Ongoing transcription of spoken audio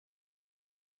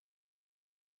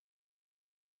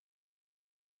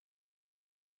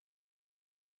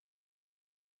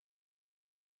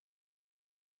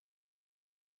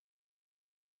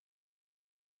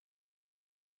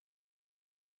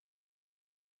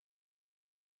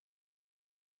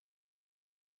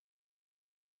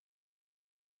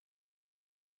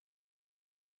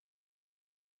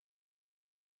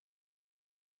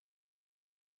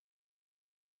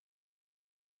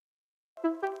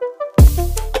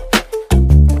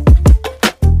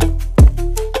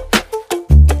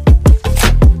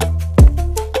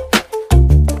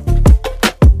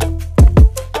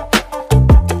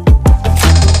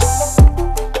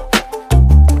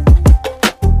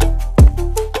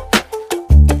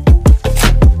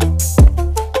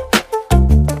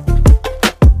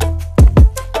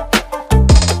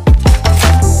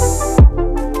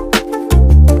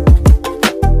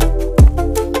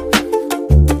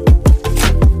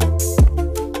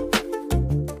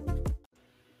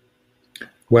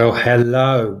Well,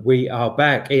 hello, we are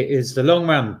back. It is the Long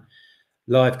Run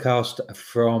live cast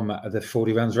from the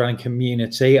 40 Runs running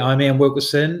community. I'm Ian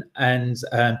Wilkerson, and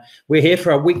we're here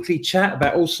for our weekly chat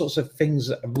about all sorts of things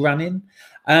running.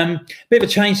 Bit of a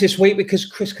change this week because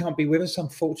Chris can't be with us,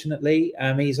 unfortunately.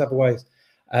 He's otherwise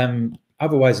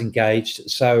engaged,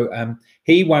 so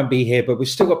he won't be here, but we've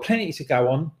still got plenty to go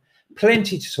on,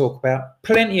 plenty to talk about,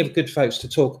 plenty of good folks to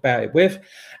talk about it with.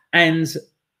 And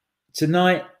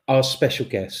tonight, our special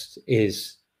guest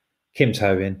is Kim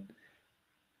Tobin,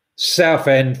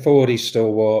 Southend, FORDY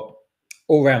stalwart,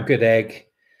 all-round good egg,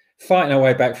 fighting her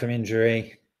way back from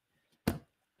injury.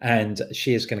 And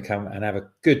she is going to come and have a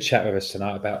good chat with us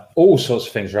tonight about all sorts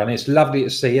of things running. It's lovely to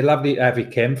see you. Lovely to have you,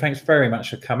 Kim. Thanks very much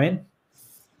for coming.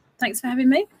 Thanks for having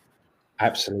me.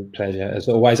 Absolute pleasure, as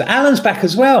always. Alan's back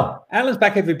as well. Alan's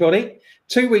back, everybody.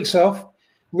 2 weeks off,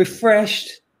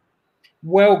 refreshed,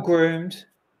 well-groomed.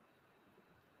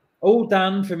 All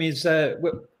done from his.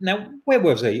 Now, where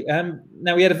was he?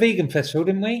 Now we had a vegan festival,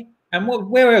 didn't we? And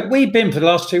where have we been for the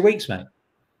last 2 weeks, mate?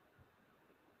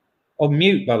 On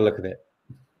mute, by the look of it.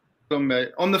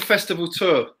 On the festival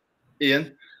tour,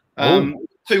 Ian.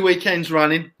 2 weekends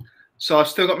running, so I've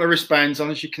still got my wristbands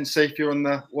on, as you can see if you're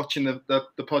on watching the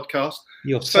podcast.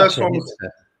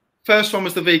 First one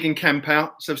was the vegan camp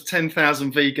out. So it was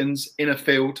 10,000 vegans in a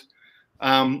field,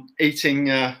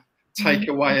 eating.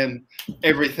 Takeaway and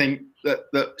everything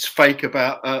that's fake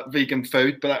about vegan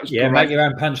food, but that was great. Make your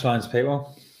own punchlines,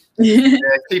 people. Yeah,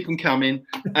 keep them coming.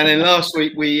 And then last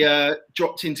week we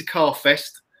dropped into Car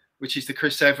Fest, which is the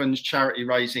Chris Evans charity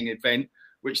raising event,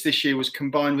 which this year was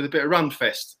combined with a bit of Run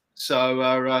Fest.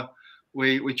 So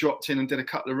we dropped in and did a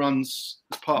couple of runs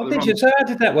as part of the run. So how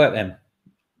did that work then?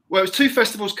 Well, it was two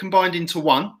festivals combined into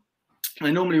one.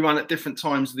 They normally run at different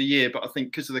times of the year, but I think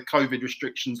because of the COVID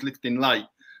restrictions lifting late,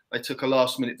 they took a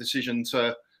last-minute decision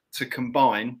to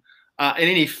combine. And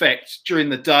in effect, during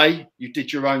the day, you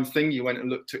did your own thing. You went and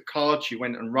looked at cards. You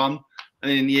went and run. And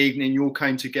then in the evening, you all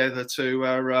came together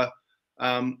to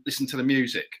listen to the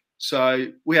music. So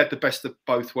we had the best of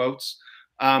both worlds.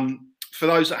 For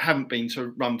those that haven't been to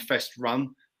Run Fest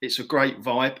Run, it's a great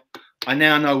vibe. I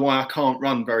now know why I can't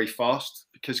run very fast,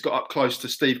 because got up close to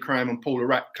Steve Cram and Paula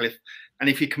Ratcliffe. And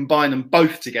if you combine them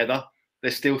both together,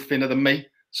 they're still thinner than me.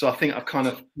 So I think I've kind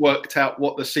of worked out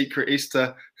what the secret is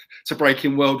to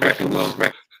breaking world record.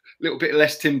 A little bit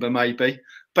less timber maybe,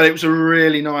 but it was a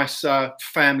really nice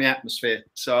family atmosphere.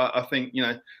 So I think, you know,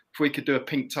 if we could do a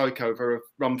pink takeover of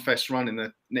Runfest Run in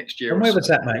the next year. And where was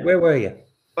that, mate? Where were you?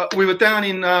 We were down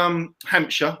in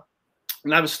Hampshire,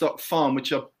 Laverstock Farm,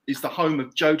 which is the home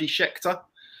of Jody Scheckter.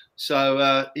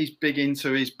 So he's big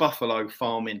into his buffalo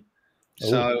farming.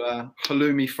 So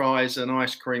halloumi fries and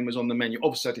ice cream was on the menu.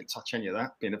 Obviously, I didn't touch any of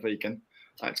that, being a vegan.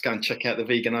 I had to go and check out the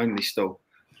vegan-only stall.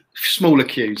 Smaller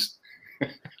queues.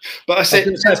 But I said...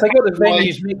 So if they got the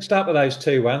venues mixed up with those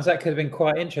two ones, that could have been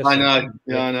quite interesting. I know.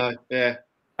 Yeah, I know. Yeah.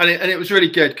 And it was really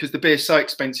good because the beer's so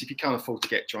expensive, you can't afford to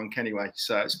get drunk anyway.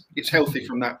 So it's healthy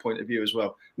from that point of view as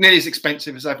well. Nearly as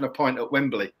expensive as having a pint at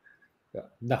Wembley. Yeah,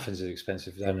 nothing's as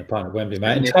expensive as having a pint at Wembley,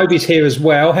 mate. And Toby's here as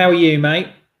well. How are you, mate?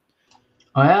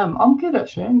 I am. I'm good,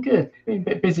 actually. I'm good. Been a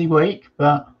bit busy week,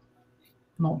 but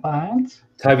not bad.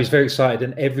 Toby's very excited,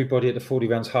 and everybody at the 40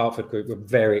 Rounds Hertford group were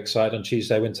very excited on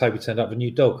Tuesday when Toby turned up with a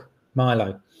new dog,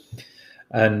 Milo.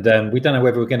 And we don't know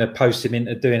whether we're going to post him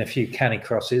into doing a few canny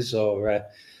crosses or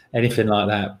anything like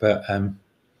that. But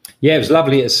yeah, it was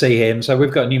lovely to see him. So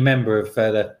we've got a new member of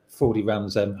the 40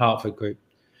 Rounds Hertford group.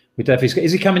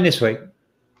 Is he coming this week?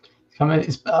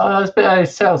 It's been a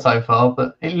sell so far,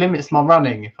 but it limits my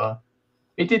running.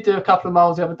 He did do a couple of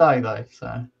miles the other day though,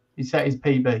 so he set his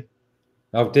PB.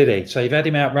 Oh, did he? So you've had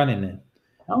him out running then?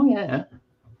 Oh yeah,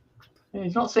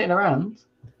 he's not sitting around.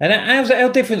 And how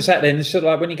different is that then? It's sort of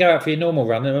like when you go out for your normal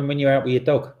run and when you're out with your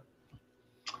dog.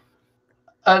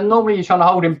 Normally you're trying to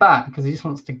hold him back because he just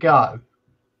wants to go.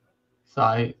 So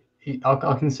I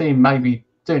can see him maybe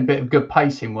doing a bit of good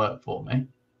pacing work for me.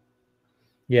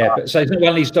 Yeah, but so it's not one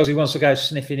of these dogs who wants to go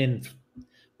sniffing in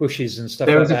bushes and stuff.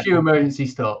 There was a few emergency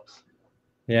stops.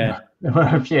 Yeah, there were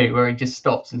a few where he just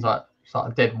stops and it's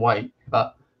like a dead weight.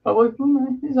 But But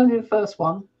it's only the first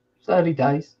one. It's early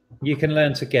days. You can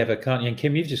learn together, can't you? And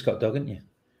Kim, you've just got a dog, haven't you?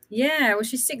 Yeah, well,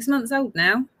 she's 6 months old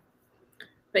now.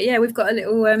 But yeah, we've got a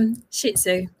little Shih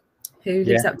Tzu who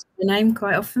lives up to the name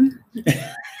quite often.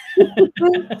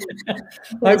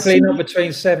 Hopefully not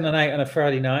between 7 and 8 on a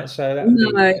Friday night. So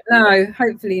that no,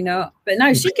 hopefully not. But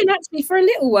no, she can actually, for a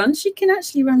little one, she can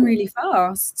actually run really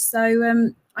fast.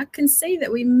 So I can see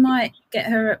that we might get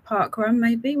her at park run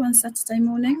maybe one Saturday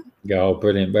morning. Oh,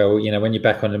 brilliant. Well, you know, when you're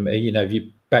back on the, you know, if you're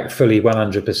back fully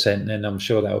 100%, then I'm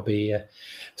sure that'll be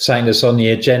something that's on the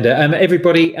agenda.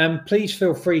 Everybody, please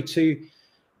feel free to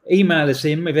email us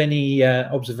in with any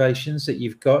observations that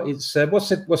you've got. It's what's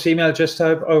the email address,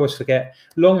 Tobe? I always forget.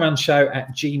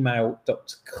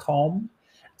 longrunshow@gmail.com.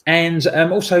 And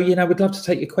also, you know, we'd love to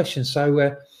take your questions.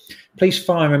 So please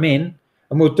fire them in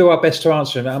and we'll do our best to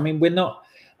answer them. I mean, we're not,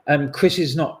 Chris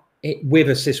is not with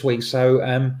us this week.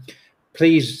 So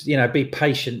please, you know, be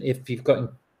patient if you've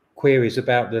got queries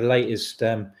about the latest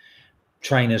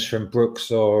trainers from Brooks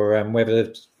or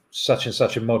whether such and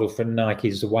such a model from Nike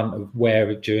is the one to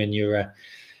wear during your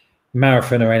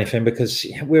marathon or anything, because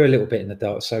we're a little bit in the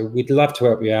dark. So we'd love to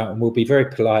help you out, and we'll be very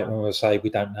polite when we'll say we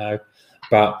don't know,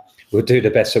 but we'll do the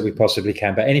best that we possibly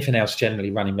can. But anything else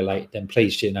generally running related, then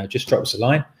please, you know, just drop us a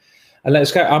line and let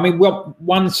us go. I mean, well,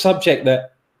 one subject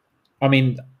that, I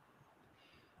mean,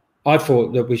 I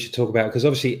thought that we should talk about, because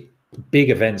obviously big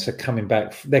events are coming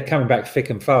back. They're coming back thick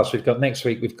and fast. We've got next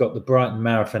week, we've got the Brighton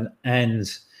Marathon and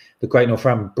the Great North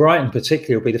Run. Brighton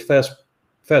particularly will be the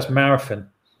first marathon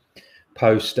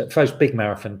first big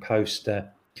marathon post the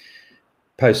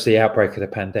outbreak of the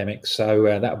pandemic. So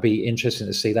that'll be interesting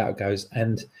to see that goes.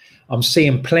 And I'm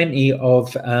seeing plenty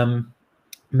of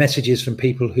messages from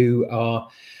people who are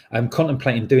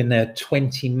contemplating doing their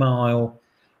 20-mile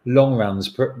long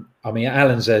runs. I mean,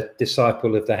 Alan's a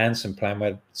disciple of the Hansen plan,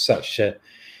 where such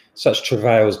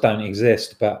travails don't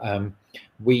exist, but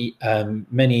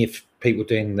many of people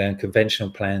doing their conventional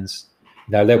plans,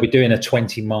 you know, they'll be doing a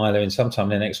 20-miler in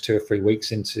sometime in the next 2 or 3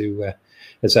 weeks into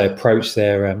as they approach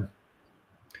their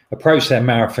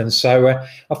marathon. So I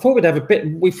thought we'd have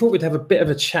a bit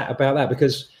of a chat about that,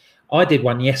 because I did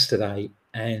one yesterday,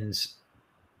 and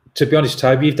to be honest,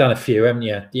 Toby, you've done a few, haven't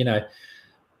you? You know,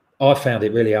 I found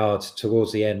it really hard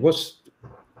towards the end. What's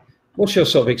your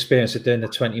sort of experience of doing the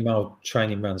 20-mile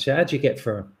training runs? Yeah, how do you get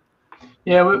through them?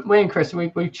 Yeah, we and Chris,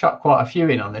 we chucked quite a few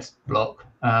in on this block.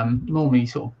 Normally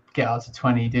sort of get out to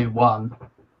 20, do one,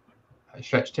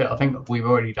 stretch to it. I think we've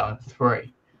already done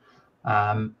 3.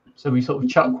 So we sort of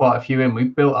chucked quite a few in. We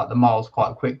built up the miles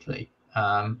quite quickly.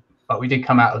 But we did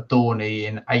come out of Dorney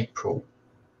in April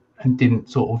and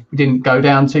didn't go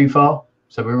down too far.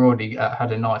 So we already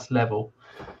had a nice level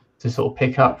to sort of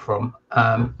pick up from.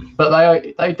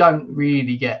 But they don't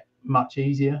really get much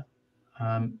easier.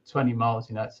 20 miles,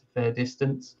 you know, it's a fair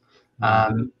distance.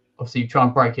 Obviously you try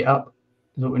and break it up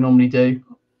is what we normally do.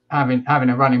 Having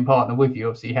a running partner with you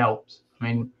obviously helps. I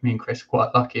mean, me and Chris are quite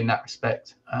lucky in that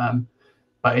respect.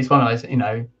 But it's one of those, you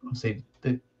know, obviously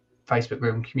the Facebook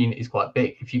group community is quite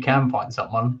big. If you can find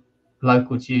someone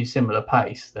local to you, similar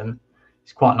pace, then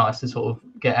it's quite nice to sort of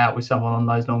get out with someone on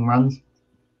those long runs.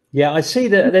 Yeah, I see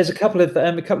that there's a few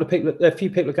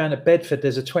people are going to Bedford.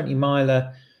 There's a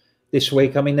 20-miler this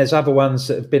week. I mean, there's other ones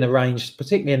that have been arranged,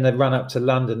 particularly in the run up to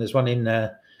London. There's one in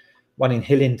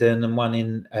Hillingdon and one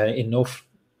in North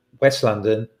West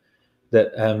London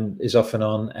that is off and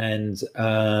on. And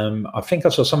I think I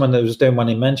saw someone that was doing one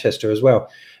in Manchester as well.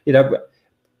 You know,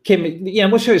 Kim, yeah,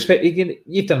 what's your experience?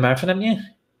 You've done a marathon, haven't you?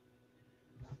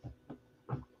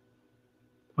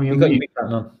 Well, you've got your big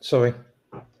button on. Sorry.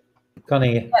 Can't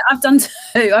hear you. Yeah, I've done 2.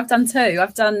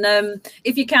 I've done,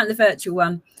 if you count the virtual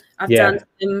one, I've done,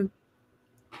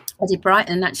 I did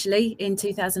Brighton actually in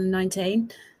 2019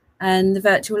 and the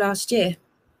virtual last year.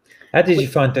 How did you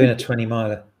find doing a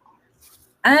 20-miler?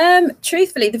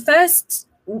 Truthfully,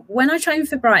 when I trained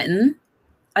for Brighton,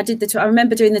 I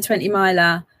remember doing the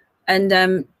 20-miler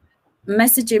and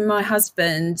messaging my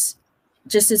husband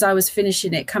just as I was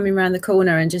finishing it, coming around the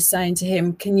corner and just saying to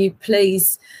him, can you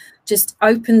please just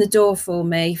open the door for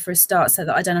me for a start so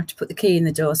that I don't have to put the key in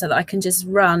the door, so that I can just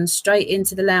run straight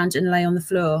into the lounge and lay on the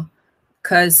floor,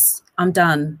 because I'm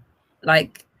done.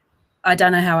 Like, I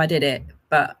don't know how I did it,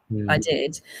 but I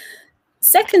did.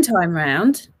 Second time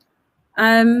round,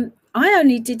 I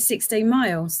only did 16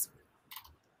 miles.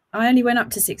 I only went up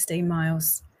to 16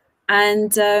 miles.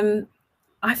 And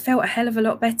I felt a hell of a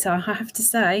lot better, I have to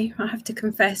say. I have to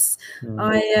confess.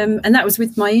 And that was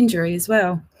with my injury as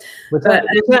well. Was that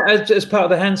as part of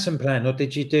the Hansen plan, or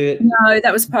did you do it? No,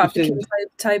 that was part of the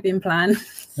Tobian plan.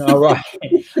 Oh, right.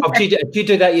 Do you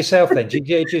do that yourself then? Do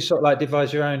you sort of like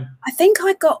devise your own? I think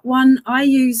I got one. I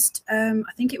used, I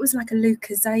think it was like a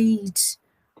Lucozade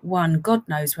one. God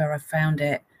knows where I found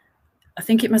it. I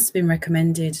think it must have been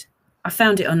recommended. I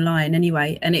found it online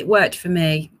anyway, and it worked for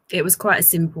me. It was quite a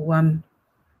simple one.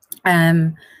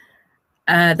 That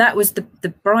was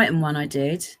the Brighton one I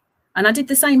did, and I did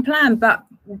the same plan, but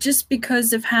just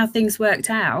because of how things worked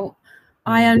out,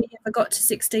 I only ever got to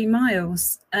 16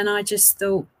 miles, and I just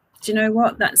thought, do you know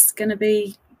what, that's gonna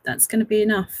be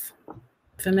enough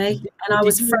for me. And I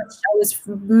was fresh. I was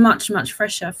much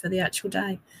fresher for the actual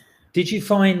day. Did you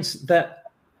find that?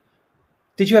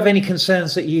 Did you have any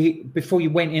concerns that before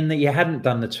you went in that you hadn't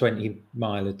done the 20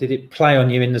 miler? Did it play on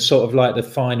you in the sort of like the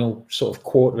final sort of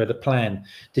quarter of the plan?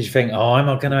 Did you think, oh, am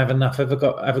I going to have enough? Have I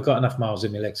got enough miles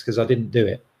in my legs because I didn't do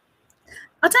it?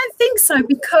 I don't think so,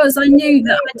 because I knew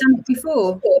that I'd done it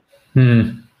before.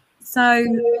 So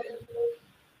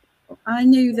I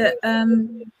knew that,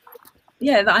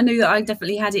 that I knew that I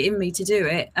definitely had it in me to do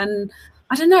it. And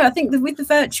I don't know, I think that with the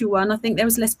virtual one, I think there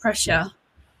was less pressure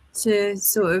to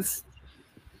sort of,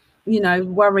 you know,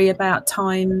 worry about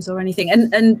times or anything.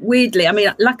 And weirdly, I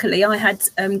mean, luckily I had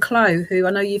Chloe, who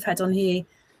I know you've had on here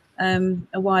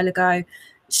a while ago.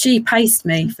 She paced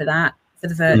me for the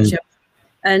virtual.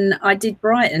 And I did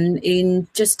Brighton in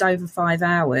just over 5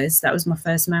 hours. That was my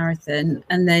first marathon.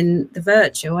 And then the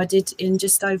virtual I did in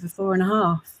just over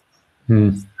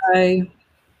 4.5. So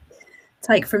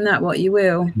take from that what you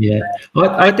will. Yeah,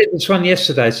 I did this one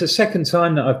yesterday. It's the second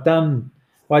time that I've done.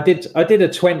 I did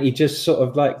a 20 just sort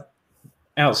of like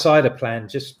outside a plan,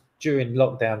 just during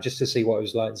lockdown, just to see what it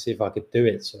was like and see if I could do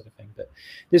it, sort of thing. But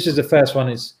this is the first one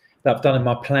that I've done in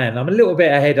my plan. I'm a little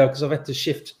bit ahead of, because I've had to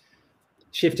shift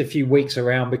a few weeks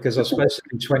around, because I was supposed to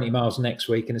do 20 miles next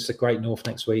week, and it's the Great North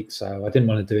next week, so I didn't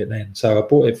want to do it then. So I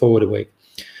brought it forward a week,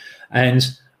 and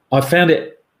I found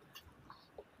it.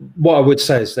 What I would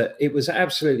say is that it was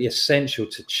absolutely essential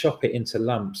to chop it into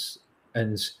lumps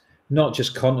and not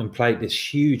just contemplate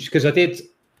this huge, because I did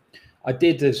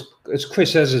as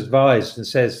Chris has advised and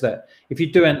says that if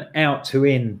you do an out to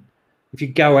in, if you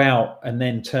go out and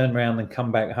then turn around and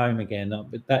come back home again,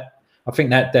 I think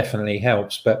that definitely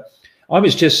helps. But I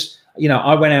was just, you know,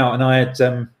 I went out and I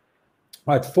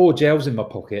had 4 gels in my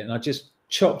pocket, and I just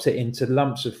chopped it into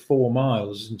lumps of 4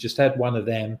 miles and just had one of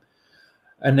them.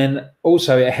 And then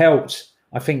also it helped,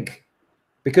 I think,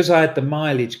 because I had the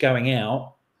mileage going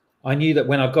out, I knew that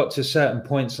when I got to certain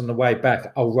points on the way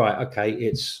back, oh, right, okay,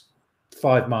 it's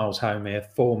 5 miles home here,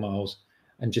 4 miles,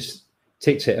 and just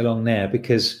ticked it along there,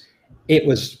 because it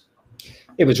was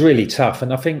really tough.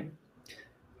 And I think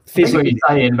physically, what you're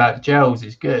saying about gels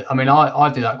is good. I mean,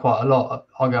 I do that quite a lot.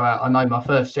 I go out, I know my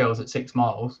first gel's at 6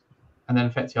 miles, and then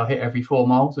effectively I hit every 4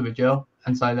 miles with a gel.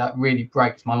 And so that really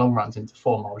breaks my long runs into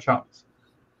 4 mile chunks,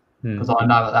 because I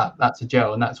know that's a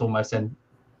gel, and that's almost then,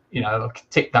 you know, I can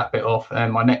tick that bit off,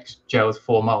 and my next gel is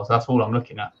 4 miles. That's all I'm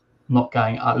looking at. I'm not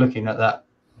going looking at that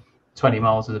 20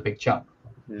 miles as a big chunk.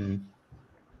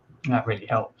 That really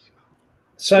helps.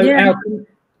 So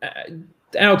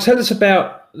Al, tell us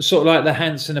about sort of like the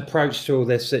Hansen approach to all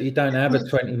this, that you don't have a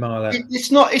 20 miler. It's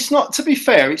not, to be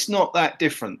fair, it's not that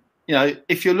different. You know,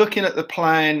 if you're looking at the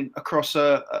plan across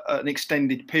an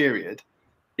extended period,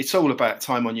 it's all about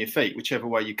time on your feet, whichever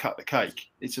way you cut the cake.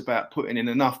 It's about putting in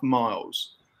enough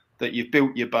miles that you've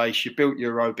built your base, you've built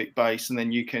your aerobic base, and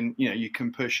then you can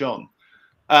push on.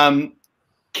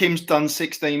 Kim's done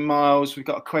 16 miles. We've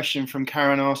got a question from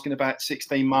Karen asking about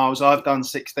 16 miles. I've done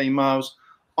 16 miles.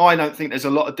 I don't think there's a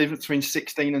lot of difference between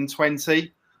 16 and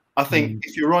 20. I think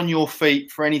if you're on your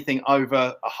feet for anything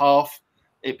over a half,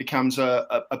 it becomes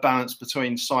a balance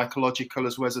between psychological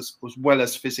as well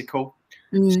as physical.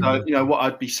 So, you know, what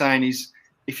I'd be saying is,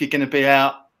 if you're going to be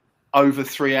out over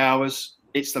 3 hours,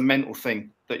 it's the mental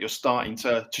thing that you're starting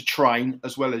to train,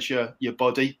 as well as your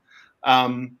body.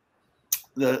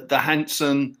 The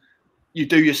Hansen, you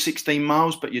do your 16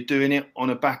 miles, but you're doing it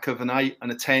on a back of an 8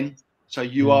 and a 10. So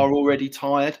you are already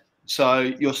tired. So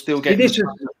you're still getting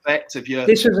the effect of your...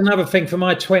 This was another thing for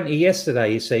my 20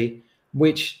 yesterday, you see,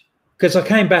 which, because I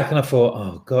came back and I thought,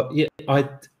 oh, God, yeah,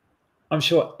 I'm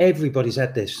sure everybody's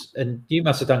had this. And you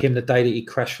must have done him the day that he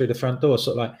crashed through the front door.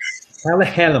 Sort of like, how the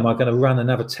hell am I going to run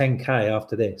another 10K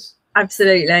after this?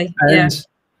 Absolutely, and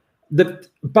but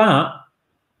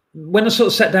when I sort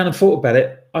of sat down and thought about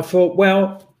it, I thought,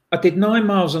 well, I did 9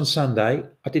 miles on Sunday.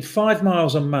 I did 5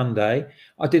 miles on Monday.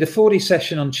 I did a 40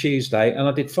 session on Tuesday, and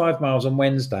I did 5 miles on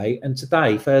Wednesday. And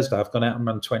today, Thursday, I've gone out and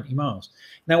run 20 miles.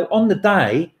 Now, on the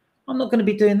day, I'm not going to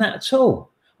be doing that at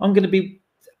all.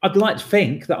 I'd like to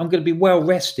think that I'm going to be well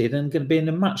rested and going to be in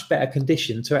a much better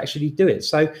condition to actually do it.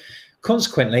 So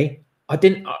consequently, I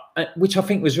didn't, which I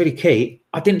think was really key,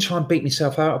 I didn't try and beat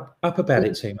myself up about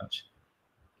it too much.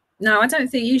 No, I don't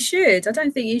think you should. I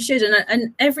don't think you should.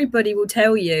 And everybody will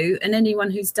tell you, and anyone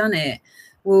who's done it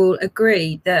will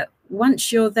agree that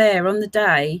once you're there on the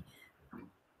day,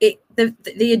 the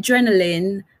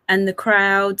adrenaline and the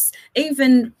crowds,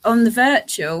 even on the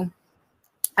virtual,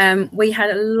 we had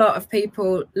a lot of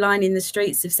people lining the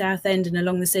streets of Southend and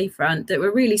along the seafront that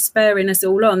were really spurring us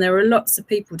all on. There were lots of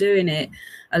people doing it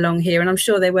along here, and I'm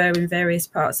sure they were in various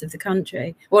parts of the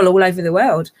country, well, all over the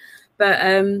world. But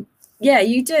yeah,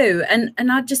 you do. And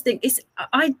I just think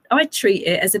I treat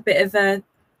it as a bit of a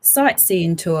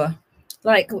sightseeing tour.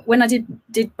 Like when I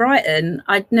did Brighton,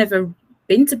 I'd never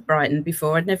been to Brighton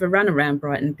before. I'd never run around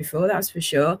Brighton before, that's for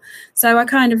sure. So I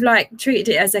kind of like treated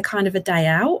it as a kind of a day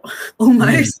out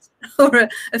almost, or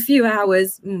a few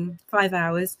hours, 5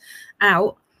 hours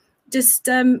out, just,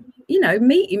 you know,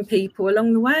 meeting people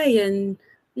along the way and,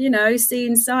 you know,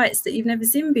 seeing sights that you've never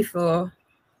seen before.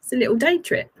 It's a little day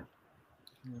trip.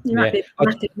 You might be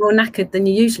more knackered than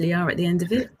you usually are at the end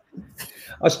of it.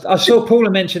 I saw Paula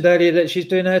mentioned earlier that she's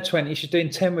doing her 20. She's doing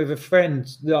 10 with a friend,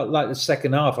 like the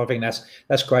second half. I think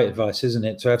that's great advice, isn't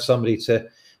it? To have somebody to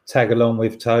tag along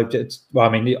with. Well, I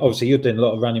mean, obviously you're doing a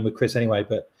lot of running with Chris anyway,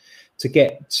 but to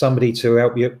get somebody to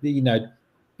help you, you know,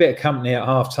 bit of company at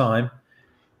half time.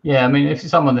 Yeah, I mean, if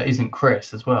it's someone that isn't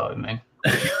Chris as well, I mean,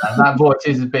 that voice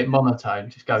is a bit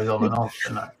monotone, just goes on and on,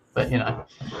 you know. But you know,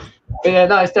 but yeah,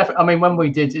 that is definitely. I mean, when we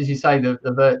did, as you say, the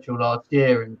virtual last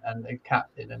year, and the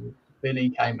captain and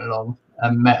Billy came along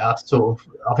and met us sort of,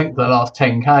 I think for the last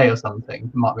 10K or something,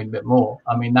 it might have been a bit more.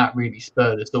 I mean, that really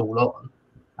spurred us all on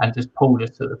and just pulled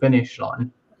us to the finish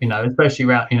line. You know, especially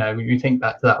around, you know, when you think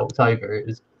back to that October, it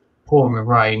was pouring with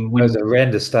rain. It was a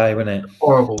horrendous day, wasn't it?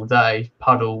 Horrible day,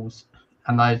 puddles,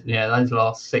 and those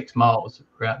last 6 miles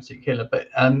were absolutely killer. But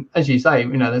as you say,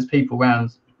 you know, there's people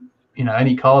around. You know,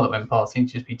 any car that went past seemed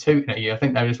to just be tooting at you. I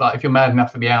think they were just like, if you're mad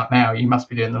enough to be out now, you must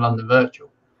be doing the London virtual,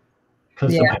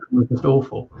 because the weather was just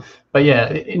awful. But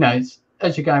yeah, you know, it's,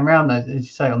 as you're going around those, as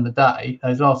you say, on the day,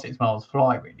 those last 6 miles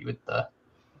fly really with the,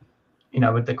 you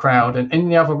know, with the crowd and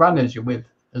the other runners you're with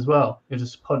as well. You're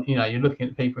just, you know, you're looking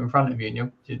at the people in front of you and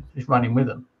you're just running with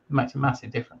them. It makes a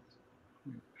massive difference.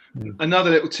 Another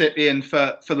little tip, Ian,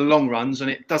 for the long runs, and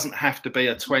it doesn't have to be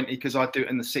a 20 because I do it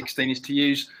in the 16, is to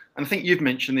use, and I think you've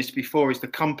mentioned this before, is the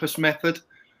compass method.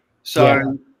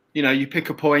 So, you know, you pick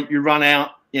a point, you run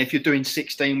out. You know, if you're doing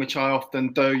 16, which I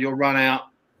often do, you'll run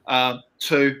out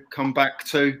 2, come back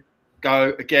 2,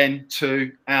 go again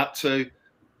 2, out 2,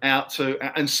 out 2,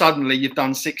 and suddenly you've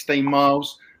done 16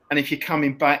 miles. And if you're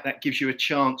coming back, that gives you a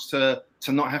chance to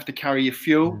not have to carry your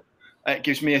fuel. It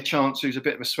gives me a chance, who's a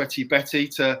bit of a sweaty Betty,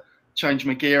 to change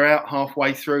my gear out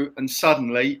halfway through, and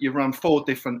suddenly you've run 4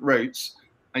 different routes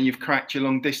and you've cracked your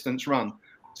long distance run.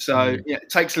 So yeah, it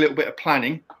takes a little bit of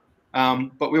planning,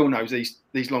 but we all know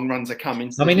these long runs are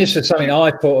coming. I mean, this is something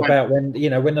I thought about when,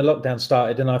 you know, when the lockdown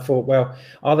started, and I thought, well,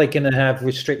 are they going to have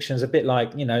restrictions a bit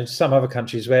like, you know, some other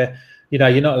countries where, you know,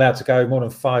 you're not allowed to go more than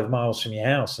 5 miles from your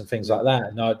house and things like that.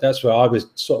 And that's where I was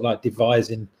sort of like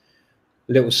devising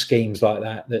little schemes like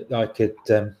that I could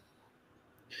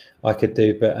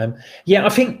do. But yeah, I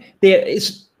think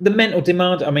it's the mental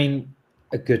demand. I mean,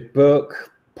 a good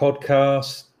book,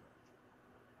 podcast,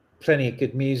 plenty of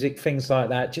good music, things like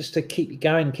that, just to keep you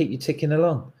going, keep you ticking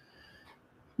along.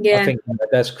 Yeah, I think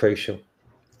that's crucial.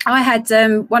 I had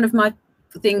one of my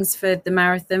things for the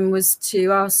marathon was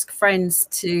to ask friends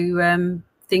to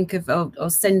think of or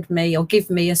send me or give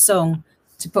me a song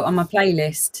to put on my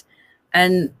playlist.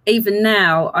 And even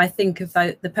now, I think of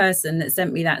the person that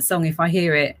sent me that song if I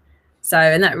hear it. So,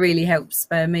 and that really helps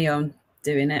spur me on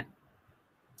doing it.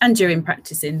 And during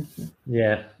practicing.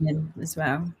 Yeah. As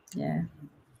well. Yeah.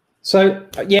 So,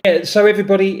 yeah. So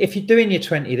everybody, if you're doing your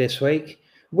 20 this week,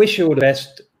 wish you all the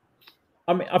best.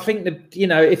 I mean, I think that, you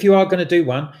know, if you are going to do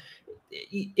one,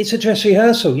 it's a dress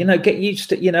rehearsal, you know, get used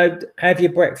to, you know, have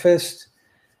your breakfast,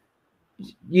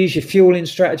 use your fueling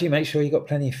strategy, make sure you've got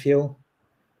plenty of fuel.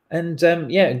 And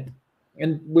yeah,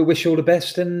 and we wish you all the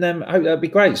best, and I hope that'll be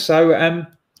great. So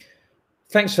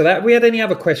thanks for that. Have we had any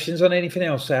other questions on anything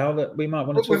else, Al, that we might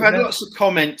want to talk about? We've had lots of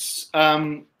comments,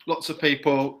 lots of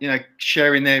people, you know,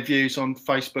 sharing their views on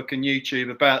Facebook and YouTube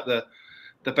about the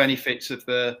benefits of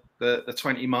the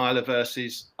 20 miler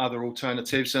versus other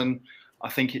alternatives. And I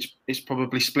think it's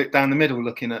probably split down the middle,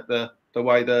 looking at the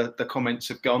way the comments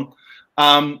have gone.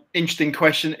 Interesting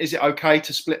question. Is it okay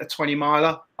to split a 20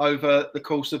 miler over the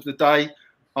course of the day?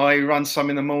 I run some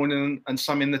in the morning and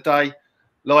some in the day.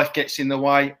 Life gets in the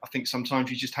way. I think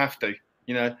sometimes you just have to,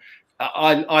 you know.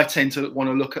 I tend to want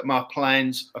to look at my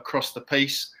plans across the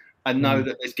piece and know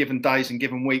that there's given days and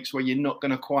given weeks where you're not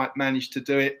going to quite manage to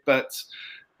do it, but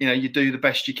you know, you do the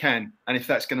best you can. And if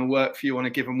that's going to work for you on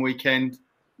a given weekend,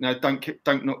 no,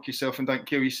 don't knock yourself and don't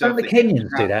kill yourself. Don't the Kenyans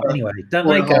do that anyway? Don't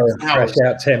they go and thrash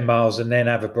out 10 miles and then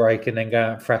have a break and then go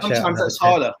out and thrash out? Sometimes that's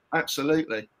harder.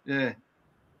 Absolutely, yeah.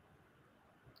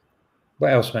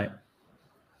 What else, mate?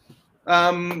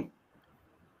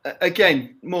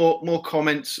 Again, more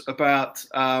comments about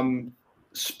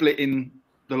splitting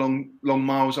the long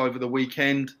miles over the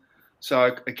weekend.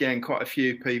 So again, quite a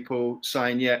few people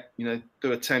saying, yeah, you know,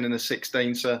 do a 10 and a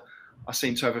 16. So I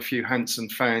seem to have a few Hanson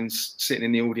fans sitting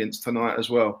in the audience tonight as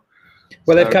well.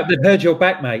 Well, so, they've heard your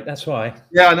back, mate. That's why.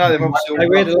 Yeah, I know. They've obviously they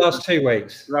read the last 2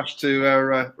 weeks. Rush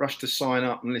to sign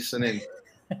up and listen in.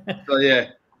 So yeah,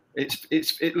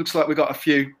 it looks like we've got a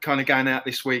few kind of going out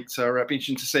this week. So it'll be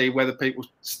interesting to see whether people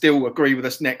still agree with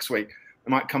us next week.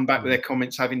 They might come back with their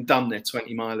comments having done their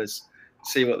 20 milers,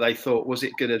 see what they thought. Was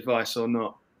it good advice or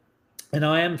not? And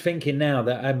I am thinking now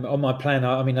that on my plan,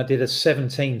 I mean, I did a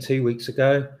 17 2 weeks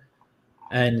ago,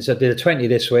 and so I did a 20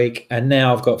 this week, and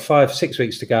now I've got 5-6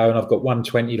 weeks to go, and I've got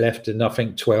 120 left, and I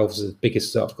think 12 is the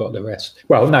biggest that I've got the rest.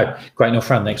 Well, no, Great North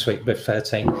Run next week, but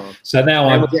 13. So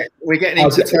now we're getting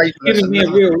into giving me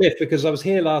a real lift, because I was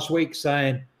here last week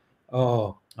saying,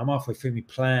 oh, I'm halfway through my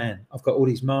plan. I've got all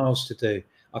these miles to do.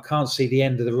 I can't see the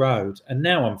end of the road. And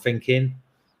now I'm thinking,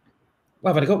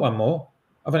 well, I've only got one more.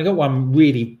 I've only got one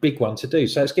really big one to do,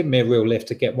 so it's given me a real lift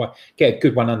to get a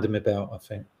good one under my belt, I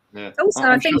think. Yeah. Also,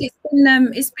 I think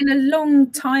it's been a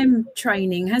long time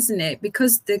training, hasn't it?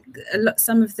 Because a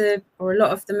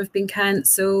lot of them have been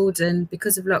cancelled, and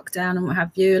because of lockdown and what have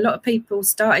you, a lot of people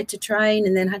started to train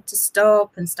and then had to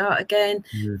stop and start again.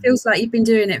 Feels like you've been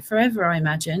doing it forever, I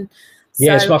imagine.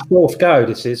 Yeah, so, it's my fourth go.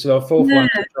 This is my fourth one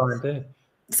to try and do.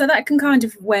 So that can kind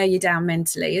of wear you down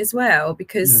mentally as well,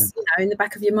 because you know, in the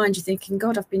back of your mind you're thinking,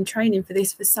 God, I've been training for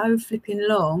this for so flipping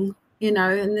long, you know,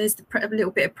 and there's a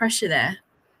little bit of pressure there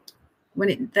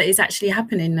when that is actually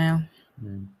happening now.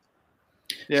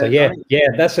 Yeah, so yeah,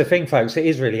 that's the thing, folks. It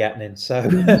is really happening. So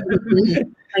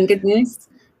thank goodness.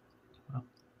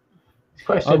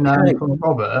 Question from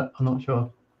Robert. I'm not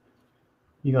sure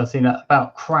you guys seen that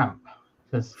about cramp.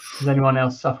 Does anyone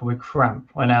else suffer with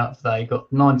cramp? Went out today,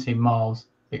 got 19 miles.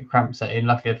 Big cramp set in.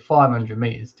 Luckily, had 500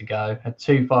 meters to go. Had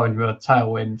 2 500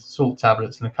 tailwind, salt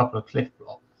tablets, and a couple of cliff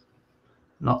blocks.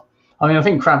 I mean, I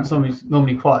think cramps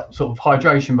normally quite sort of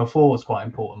hydration before is quite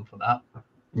important for that.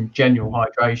 In general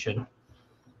hydration,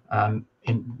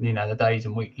 in the days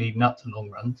and week leading up to long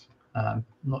runs. I'm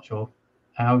not sure.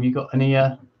 How have you got any?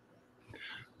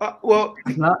 Well,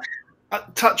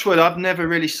 touch wood. I've never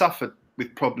really suffered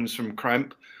with problems from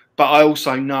cramp, but I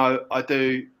also know I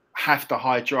do have to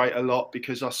hydrate a lot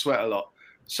because I sweat a lot.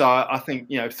 So I think,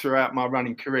 you know, throughout my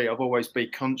running career, I've always been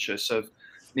conscious of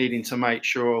needing to make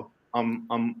sure I'm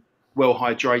well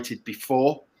hydrated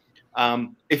before.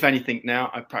 If anything, now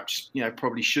I perhaps, you know,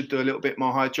 probably should do a little bit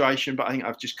more hydration, but I think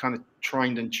I've just kind of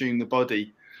trained and tuned the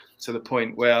body to the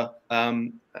point where,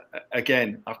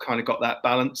 again, I've kind of got that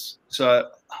balance. So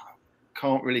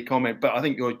can't really comment, but I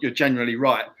think you're generally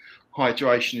right.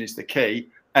 Hydration is the key,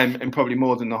 and probably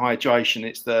more than the hydration,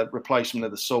 it's the replacement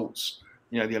of the salts,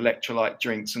 you know, the electrolyte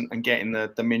drinks, and getting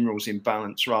the minerals in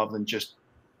balance rather than just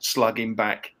slugging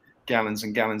back gallons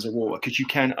and gallons of water, because you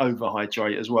can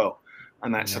overhydrate as well,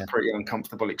 and that's a pretty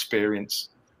uncomfortable experience.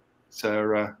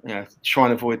 So you know, try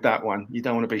and avoid that one. You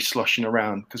don't want to be sloshing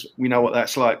around, because we know what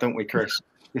that's like, don't we, Chris?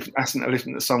 If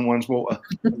listening to someone's water,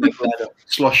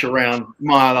 slosh around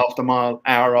mile after mile,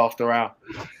 hour after hour.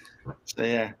 So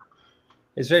yeah.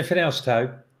 Is there anything else,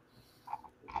 Toe?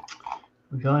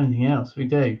 We got anything else? We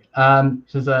do.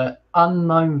 There's an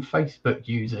unknown Facebook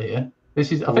user here.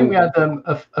 This is, I think we had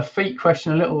a feet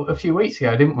question a few weeks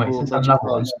ago, didn't we? So another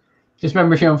one. Just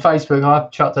remember, if you're on Facebook,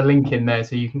 I've chucked a link in there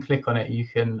so you can click on it. You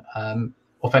can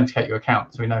authenticate your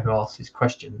account so we know who asks these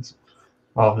questions,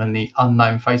 rather than the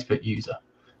unknown Facebook user.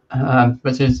 But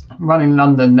it says, running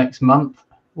London next month,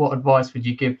 what advice would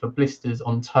you give for blisters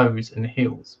on toes and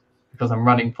heels? Because I'm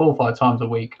running 4 or 5 times a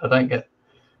week, I don't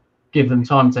give them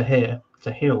time to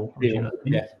heal.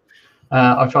 Yeah.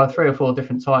 I've tried 3 or 4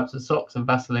 different types of socks and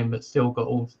Vaseline, but still got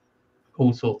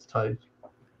all sorts of toes.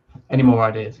 Any more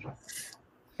ideas?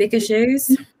 Bigger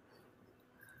shoes.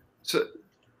 So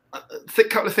a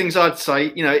couple of things I'd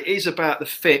say. You know, it is about the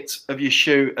fit of your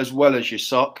shoe as well as your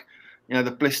sock. You know,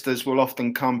 the blisters will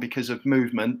often come because of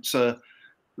movement. So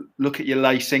look at your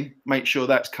lacing, make sure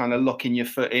that's kind of locking your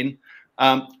foot in.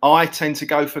 I tend to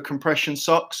go for compression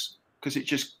socks because it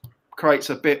just creates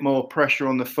a bit more pressure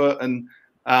on the foot and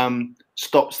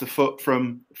stops the foot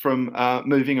from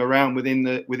moving around within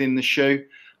the shoe.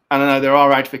 And I know there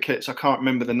are advocates, I can't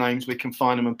remember the names, we can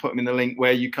find them and put them in the link,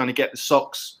 where you kind of get the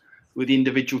socks with the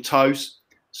individual toes,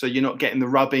 so you're not getting the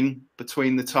rubbing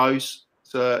between the toes.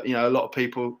 So, you know, a lot of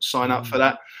people sign up for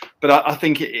that. But I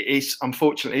think it is,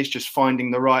 unfortunately, it's just finding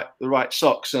the right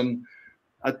socks. And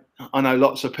I know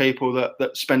lots of people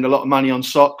that spend a lot of money on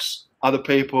socks. Other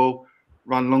people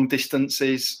run long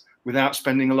distances without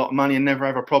spending a lot of money and never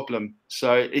have a problem.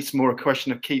 So it's more a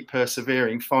question of keep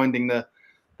persevering, finding the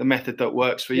method that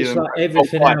works for you. It's like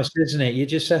everything else, isn't it? You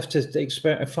just have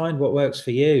to find what works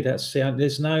for you. That's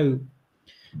there's no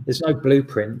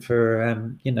blueprint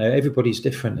for you know, everybody's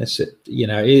different. It's, you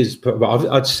know, it is, but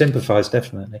I'd sympathise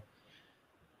definitely.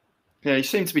 Yeah, you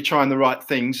seem to be trying the right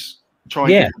things.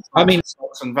 Yeah, I mean,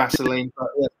 socks and Vaseline. But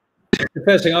yeah. The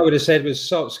first thing I would have said was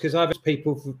socks, because I've had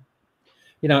people,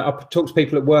 you know, I've talked to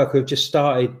people at work who have just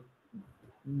started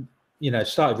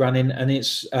running, and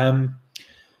it's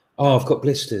oh, I've got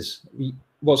blisters.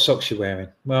 What socks you wearing?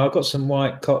 Well, I've got some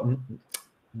white cotton.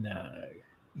 No,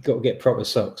 you've got to get proper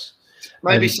socks.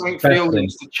 Maybe something for the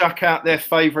audience to chuck out their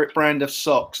favourite brand of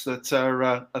socks that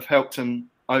are, have helped them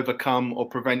overcome or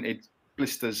prevented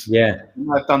blisters. Yeah,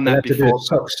 I've done that before.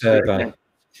 Sock survey.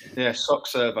 Yeah, sock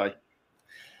survey.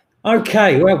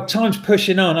 Okay, well, time's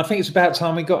pushing on. I think it's about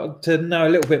time we got to know a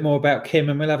little bit more about Kim,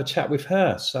 and we'll have a chat with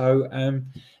her. So,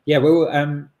 yeah, we'll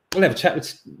have a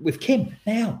chat with Kim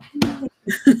now.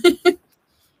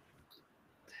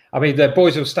 I mean, the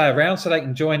boys will stay around so they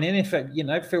can join in. If you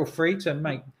know, feel free to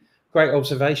make great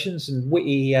observations and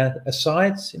witty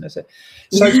asides. You know, so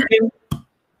Kim,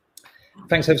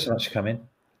 thanks ever so much for coming.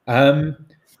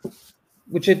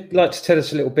 Would you like to tell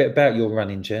us a little bit about your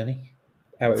running journey,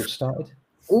 how it all started?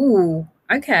 Oh,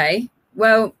 okay.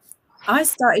 Well, I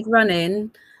started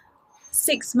running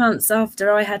 6 months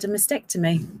after I had a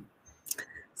mastectomy.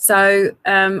 So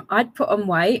I'd put on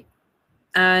weight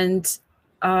and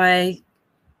I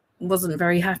wasn't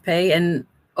very happy, and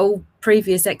all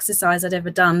previous exercise I'd ever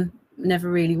done never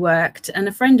really worked. And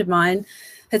a friend of mine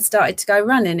had started to go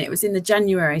running. It was in the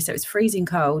January, so it was freezing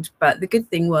cold. But the good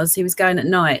thing was he was going at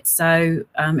night, so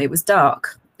it was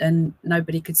dark and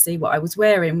nobody could see what I was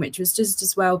wearing, which was just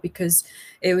as well, because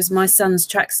it was my son's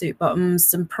tracksuit bottoms,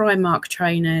 some Primark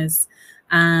trainers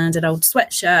and an old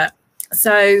sweatshirt.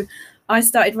 So I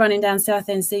started running down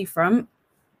Southend Seafront,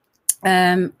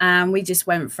 and we just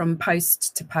went from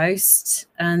post to post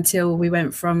until we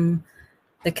went from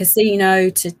the casino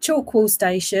to Chalkwall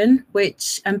Station,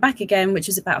 and back again, which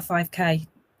was about 5k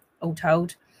all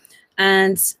told.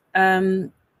 And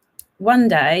one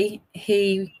day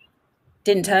he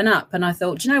didn't turn up, and I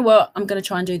thought, do you know what, I'm going to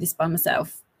try and do this by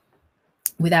myself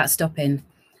without stopping.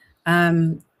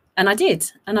 And I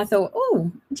did, and I thought,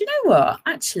 oh, do you know what,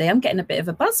 actually I'm getting a bit of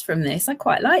a buzz from this. I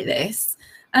quite like this.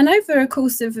 And over a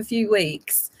course of a few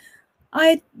weeks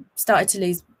I started to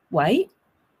lose weight.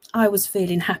 I was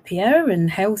feeling happier and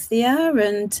healthier,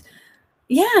 and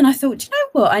yeah, and I thought, do you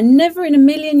know what, I never in a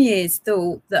million years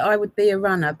thought that I would be a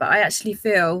runner, but I actually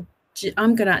feel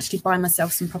I'm going to actually buy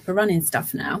myself some proper running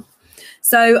stuff now.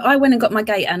 So I went and got my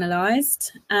gait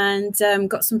analysed and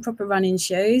got some proper running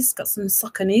shoes, got some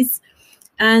Sauconys,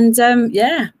 and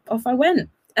yeah, off I went.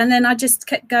 And then I just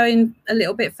kept going a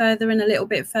little bit further and a little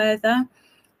bit further.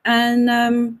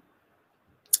 And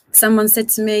someone said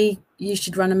to me, you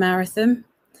should run a marathon.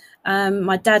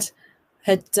 My dad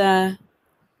had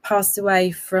passed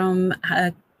away from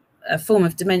a form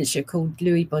of dementia called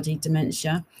Lewy body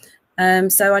dementia.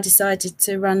 So I decided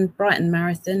to run Brighton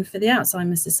Marathon for the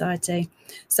Alzheimer's Society.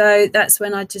 So that's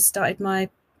when I just started my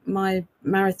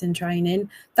marathon training.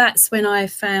 That's when I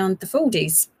found the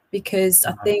FORDYs, because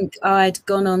I think I'd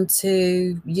gone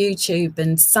onto YouTube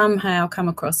and somehow come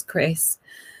across Chris.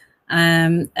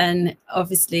 And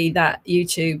obviously that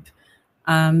YouTube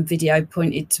video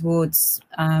pointed towards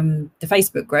the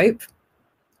Facebook group.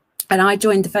 And I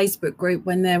joined the Facebook group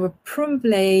when there were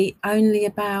probably only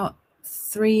about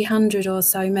 300 or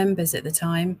so members at the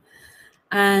time.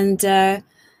 And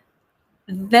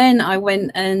then I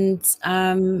went and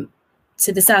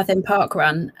to the Southend Park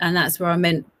Run, and that's where I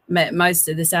met most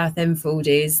of the Southend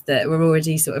FORDYs that were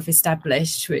already sort of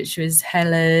established, which was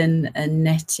Helen and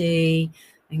Nettie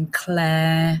and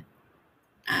Claire,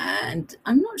 and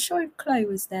I'm not sure if Chloe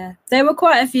was there. There were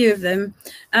quite a few of them.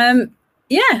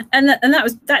 Yeah, and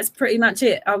that's pretty much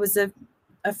it. I was a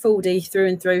FORDY through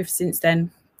and through since then.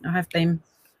 I have been.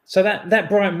 So that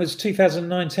Brighton was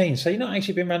 2019. So you've not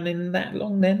actually been running that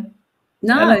long then?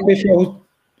 No. Before?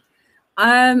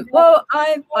 Well,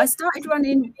 I started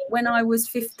running when I was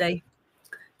 50.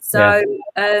 So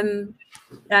and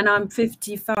I'm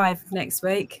 55 next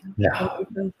week. No.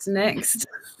 To next.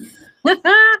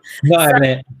 Not having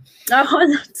it.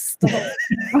 Oh, stop.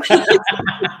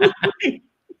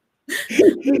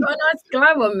 You've got a nice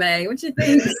glow on me. What do you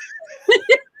think?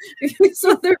 If you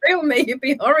saw the real me, you'd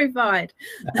be horrified.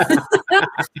 But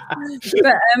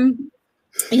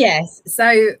yes,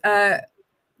 so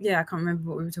yeah, I can't remember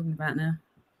what we were talking about now.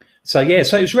 So yeah,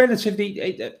 so it was relatively.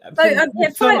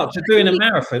 Doing a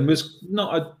marathon was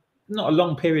not a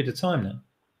long period of time then.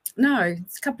 No,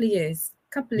 it's a couple of years.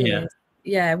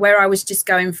 Yeah, where I was just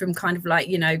going from kind of like,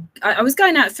 you know, I was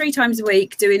going out 3 times a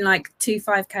week doing like 2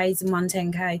 5Ks and 1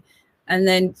 10K, and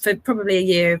then for probably a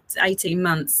year, 18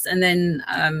 months, and then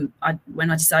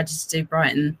when I decided to do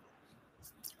Brighton,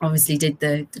 obviously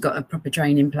got a proper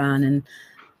training plan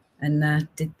and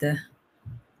did the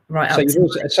right up.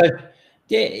 So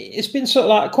yeah, it's been sort of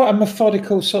like quite a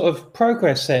methodical sort of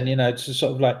progress then, you know, to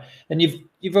sort of like, and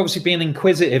you've obviously been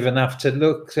inquisitive enough to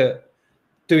look at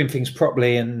doing things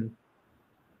properly, and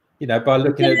you know, by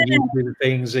looking at YouTube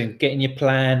things and getting your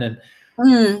plan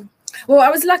and. Well, I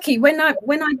was lucky when I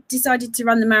decided to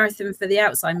run the marathon for the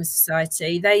Alzheimer's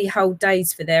Society. They hold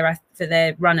days for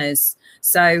their runners,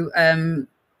 so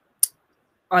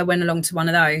I went along to one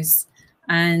of those,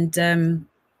 and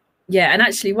yeah, and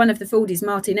actually one of the FORDYs,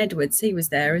 Martin Edwards, he was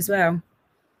there as well.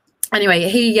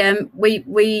 Anyway,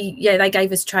 they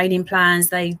gave us training plans.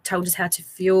 They told us how to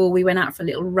fuel. We went out for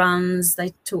little runs.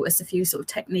 They taught us a few sort of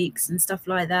techniques and stuff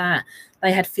like that.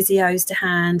 They had physios to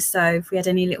hand, so if we had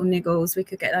any little niggles, we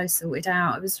could get those sorted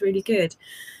out. It was really good.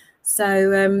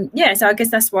 So yeah, so I guess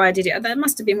that's why I did it. That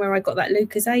must have been where I got that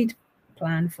Lucas Aid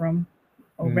plan from,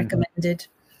 or recommended.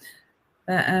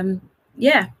 But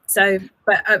yeah, so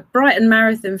but Brighton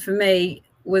Marathon for me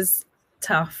was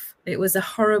tough. It was a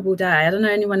horrible day. I don't know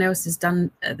anyone else has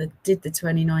did the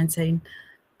 2019.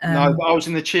 No, I was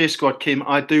in the cheer squad, Kim.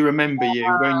 I do remember you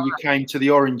when you came to the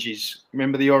Oranges.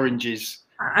 Remember the Oranges?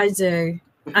 I do.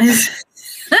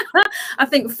 I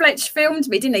think Fletch filmed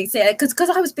me, didn't he? Because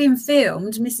I was being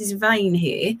filmed. Mrs. Vane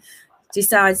here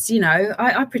decides, you know,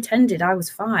 I pretended I was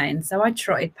fine, so I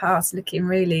trotted past looking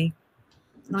really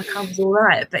like I was all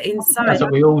right, but inside that's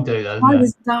what we all do, though. I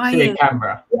was dying. See a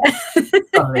camera.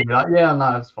 Like, yeah,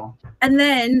 no, that's fine. And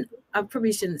then I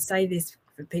probably shouldn't say this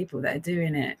for people that are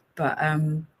doing it, but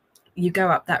you go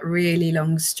up that really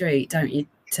long street, don't you,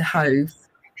 to Hove,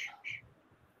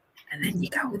 and then you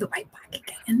go all the way back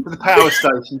again to the power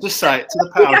station. Just say it, to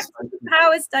the power station.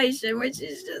 Power station, which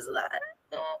is just like.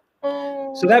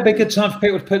 So that'd be a good time for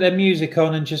people to put their music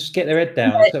on and just get their head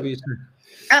down. Is that what you're saying?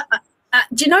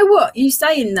 Do you know what? You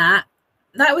saying that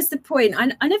was the point. I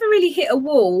never really hit a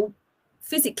wall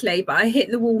physically, but I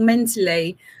hit the wall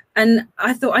mentally, and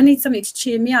I thought I need something to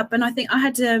cheer me up. And I think I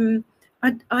had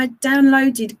I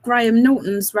downloaded Graham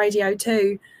Norton's Radio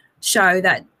 2 show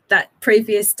that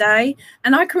previous day,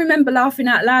 and I can remember laughing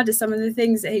out loud at some of the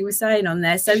things that he was saying on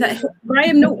there. So that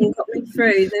Graham Norton got me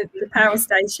through the power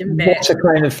station bit. What's a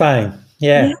claim of fame?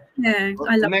 Yeah. Well,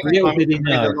 I love it.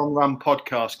 The long run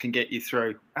podcast can get you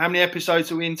through. How many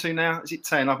episodes are we into now? Is it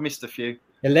 10? I've missed a few.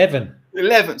 11.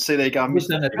 11. See, there you go. This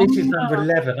is number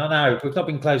 11. I know. We've not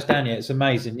been closed down yet. It's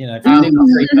amazing. You know.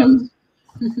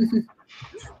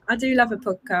 I do love a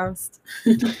podcast.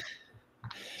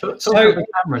 So the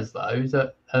cameras, though, is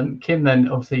that Kim then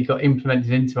obviously got implemented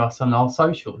into us on our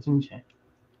socials, didn't she?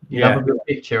 You have a good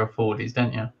picture of FORDYs,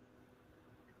 don't you?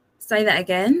 Say that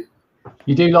again.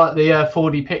 You do like the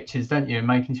FORDY pictures, don't you? And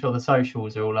making sure the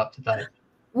socials are all up to date.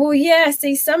 Well, yeah.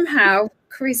 See, somehow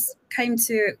Chris came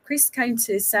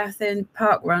to Southend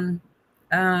Park Run.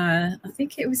 I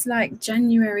think it was like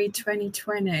January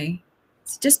 2020.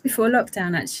 It's just before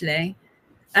lockdown, actually.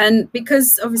 And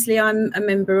because obviously I'm a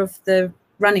member of the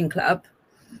running club,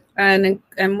 and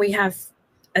we have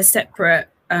a separate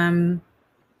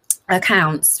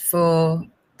accounts for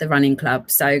the running club.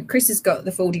 So Chris has got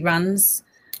the FORDY Runs,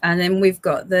 and then we've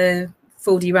got the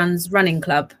FORDY Runs Running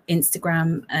Club,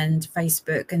 Instagram and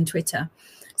Facebook and Twitter.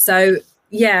 So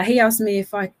yeah, he asked me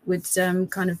if I would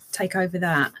kind of take over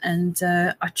that, and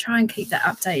I try and keep that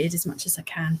updated as much as I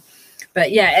can.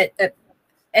 But yeah,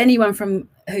 anyone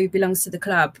who belongs to the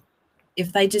club,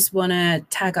 if they just want to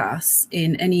tag us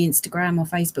in any Instagram or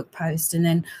Facebook post, and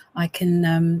then I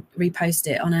can repost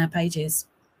it on our pages.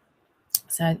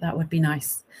 So that would be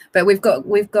nice. But we've got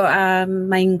our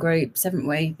main groups, haven't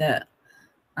we, that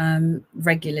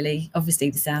regularly. Obviously,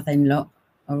 the Southend lot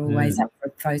are always up for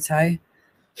a photo.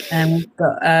 And we've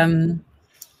got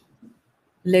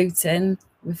Luton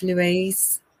with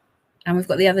Louise. And we've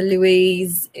got the other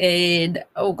Louise in,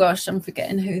 oh gosh, I'm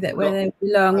forgetting where they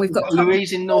belong. We've got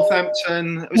Louise in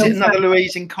Northampton. Was it another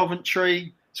Louise in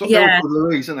Coventry? So they're all called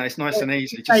Louise, aren't they? It's nice and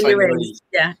easy. Just say Louise.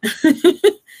 Yeah.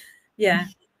 Yeah.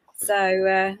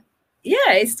 So,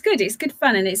 yeah, it's good. It's good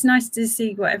fun. And it's nice to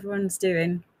see what everyone's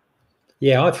doing.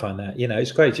 Yeah, I find that,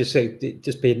 it's great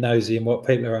just being nosy and what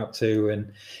people are up to.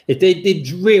 And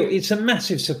it's a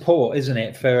massive support, isn't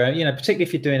it? For, particularly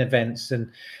if you're doing events.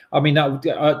 And I mean,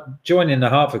 joining the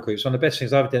Hartford groups, one of the best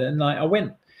things I've done.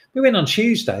 And we went on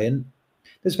Tuesday and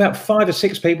there's about 5 or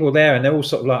 6 people there and they're all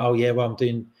sort of like, oh yeah, well, I'm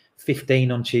doing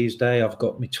 15 on Tuesday. I've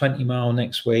got my 20 mile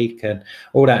next week and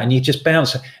all that. And you just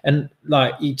bounce and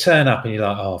like you turn up and you're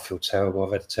like, oh, I feel terrible.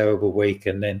 I've had a terrible week.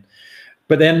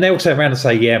 But then they'll turn around and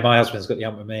say, yeah, my husband's got the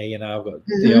hump with me. I've got,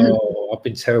 I've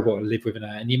been terrible to live with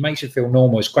that. And it makes you feel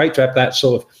normal. It's great to have that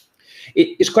sort of,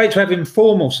 it's great to have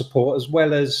informal support as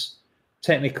well as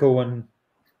technical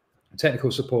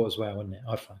support as well, isn't it?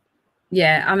 I find.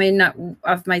 Yeah. I mean,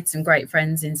 I've made some great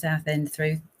friends in Southend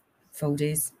through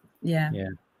FORDYs. Yeah. Yeah.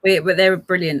 But they're a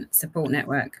brilliant support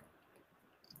network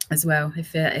as well,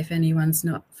 if anyone's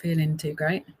not feeling too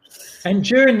great. And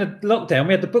during the lockdown,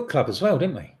 we had the book club as well,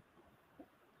 didn't we?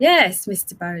 Yes,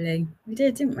 Mr. Bowley. We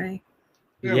did, didn't we?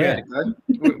 Yeah.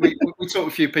 We taught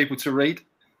a few people to read.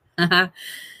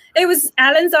 It was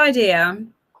Alan's idea.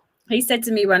 He said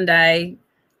to me one day,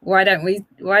 why don't we,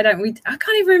 I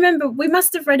can't even remember. We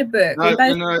must have read a book. No,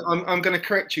 I'm going to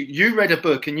correct you. You read a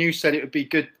book and you said it would be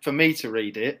good for me to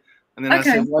read it. And then I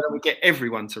said, why don't we get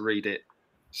everyone to read it?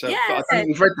 So but I think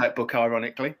we've read that book,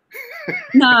 ironically.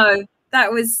 No. That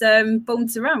was Born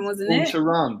to Run, wasn't it? Born to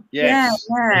Run, yes.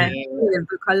 Yeah. Brilliant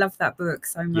book. I love that book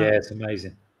so much. Yeah, it's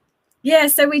amazing. Yeah,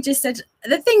 so we just said,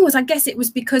 the thing was, I guess it was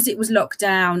because it was locked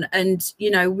down and,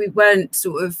 we weren't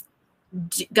sort of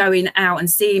going out and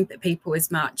seeing people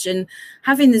as much. And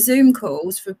having the Zoom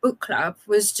calls for book club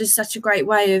was just such a great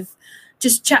way of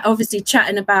just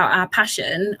chatting about our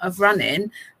passion of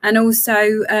running and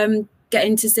also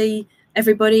getting to see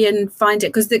everybody and find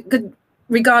it. Because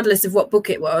regardless of what book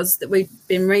it was that we've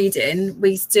been reading,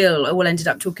 we still all ended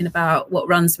up talking about what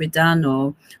runs we'd done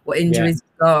or what injuries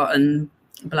we got and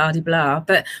blah, blah, blah.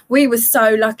 But we were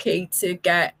so lucky to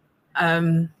get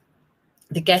the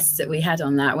guests that we had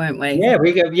on that, weren't we?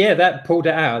 Yeah, that pulled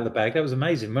it out of the bag. That was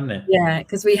amazing, wasn't it? Yeah,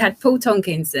 because we had Paul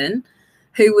Tonkinson,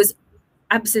 who was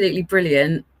absolutely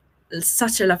brilliant,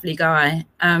 such a lovely guy.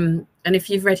 And if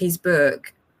you've read his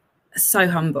book, so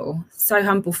humble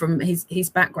from his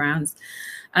backgrounds.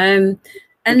 And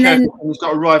then he's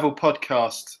got a rival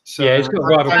podcast. So yeah, he's got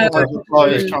a rival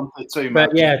podcast. Trumpet too,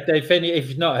 but yeah, if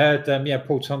you've not heard,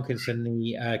 Paul Tonkinson,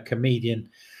 the comedian,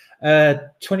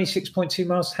 26.2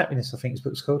 Miles to Happiness, I think his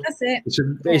book's called. That's it.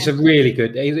 It's a really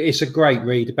good. It's a great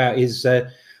read about his.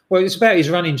 It's about his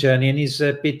running journey and his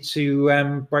bid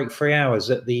to break 3 hours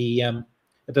at the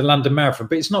London Marathon.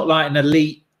 But it's not like an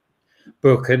elite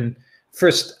book. And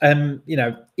first,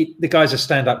 the guy's a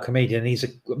stand-up comedian. He's a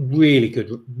really good,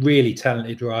 really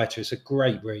talented writer. It's a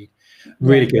great read,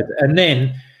 really good. And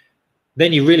then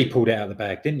you really pulled it out of the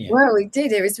bag, didn't you? Well, we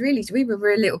did. It was really, we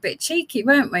were a little bit cheeky,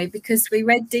 weren't we? Because we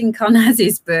read Dean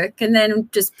Conaz's book and then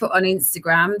just put on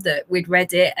Instagram that we'd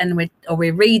read it and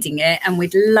we're reading it and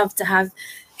we'd love to have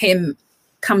him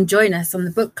come join us on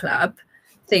the book club.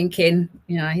 Thinking,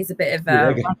 he's a bit of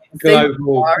a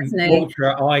global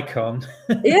ultra icon.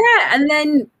 Yeah, and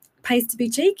then pays to be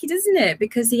cheeky, doesn't it?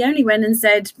 Because he only went and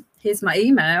said, here's my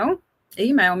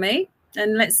email me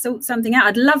and let's sort something out.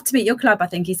 I'd love to meet your club, I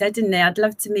think he said, didn't he? I'd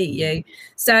love to meet you.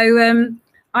 So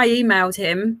I emailed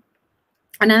him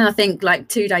and then I think like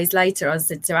 2 days later I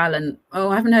said to Alan,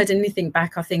 I haven't heard anything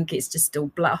back. I think it's just all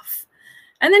bluff.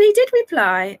 And then he did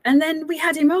reply and then we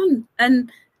had him on and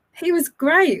he was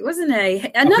great, wasn't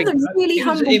he? Another really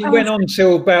humble person. It went on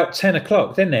till about 10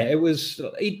 o'clock, didn't it? It was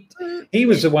he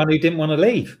was the one who didn't want to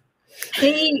leave.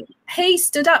 He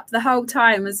stood up the whole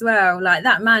time as well. Like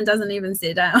that man doesn't even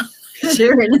sit down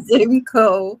during a Zoom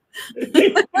call.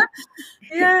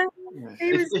 Yeah,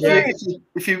 he was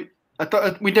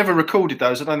great. We never recorded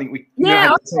those. I don't think we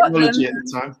had the technology at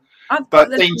the time.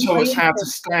 But Dean taught us how to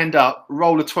stand up,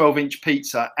 roll a 12-inch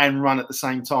pizza, and run at the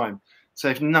same time. So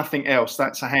if nothing else,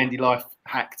 that's a handy life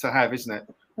hack to have, isn't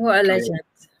it? What a legend.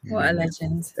 What a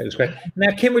legend. That was great.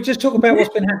 Now, Kim, we'll just talk about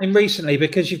what's been happening recently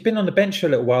because you've been on the bench for a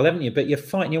little while, haven't you? But you're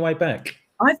fighting your way back.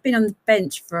 I've been on the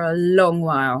bench for a long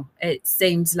while. It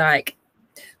seems like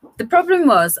the problem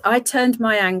was I turned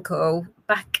my ankle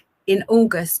back in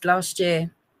August last year.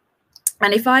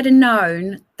 And if I'd have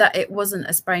known that it wasn't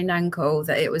a sprained ankle,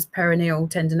 that it was peroneal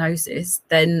tendinosis,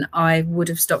 then I would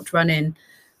have stopped running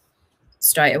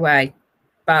straight away.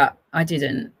 But I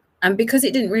didn't. And because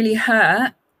it didn't really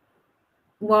hurt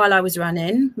while I was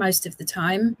running most of the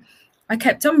time, I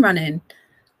kept on running,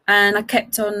 and I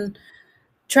kept on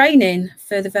training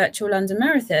for the virtual London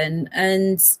Marathon.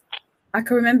 And I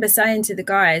can remember saying to the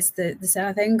guys, the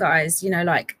Southend guys, you know,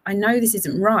 like, I know this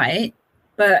isn't right,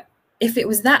 but if it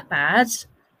was that bad,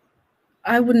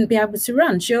 I wouldn't be able to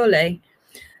run, surely.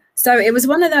 So it was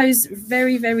one of those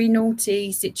very, very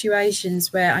naughty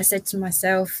situations where I said to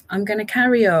myself, I'm going to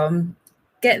carry on,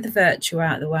 get the virtual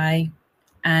out of the way,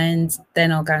 and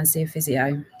then I'll go and see a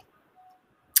physio.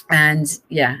 And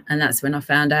yeah, and that's when I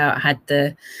found out I had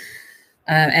the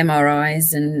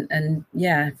MRIs and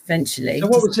yeah, eventually. So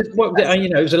what was it? You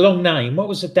know, it was a long name. What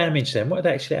was the damage then? What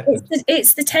had actually happened?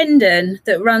 It's the tendon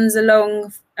that runs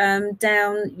along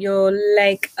down your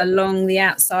leg, along the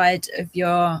outside of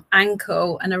your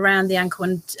ankle, and around the ankle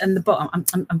and the bottom.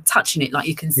 I'm touching it, like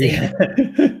you can see. Yeah.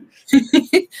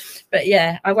 But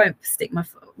yeah, I won't stick my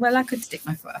foot. Well, I could stick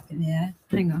my foot up in the air.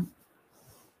 Hang on.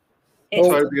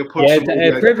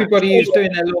 For everybody who's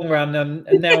doing their long run and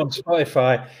now on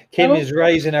Spotify, Kim is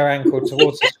raising her ankle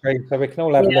towards the screen so we can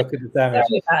all have a look at the damage.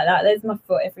 Sorry about that. There's my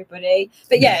foot, everybody.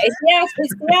 But yeah, it's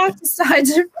the outer side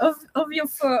of your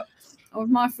foot, of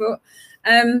my foot.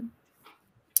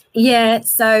 Yeah,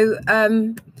 so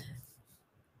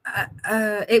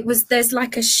it was, there's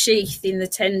like a sheath in the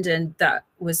tendon that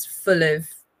was full of,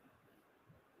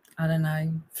 I don't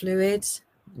know, fluid.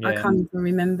 Yeah. I can't even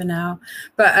remember now,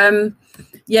 but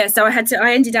yeah, so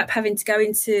I ended up having to go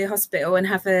into hospital and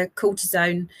have a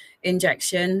cortisone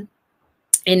injection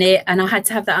in it, and I had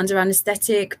to have that under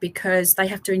anesthetic because they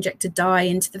have to inject a dye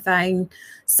into the vein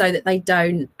so that they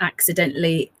don't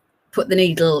accidentally put the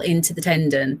needle into the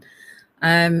tendon.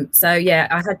 So yeah,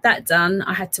 I had that done.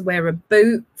 I had to wear a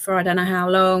boot for I don't know how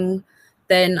long.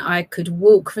 Then I could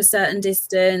walk for a certain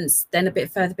distance, then a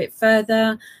bit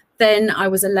further. Then I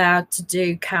was allowed to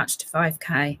do couch to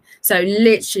 5K. So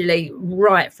literally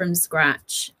right from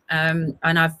scratch. And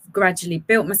I've gradually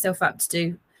built myself up to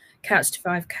do couch to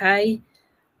 5K.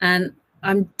 And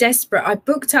I'm desperate. I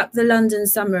booked up the London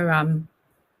Summer Run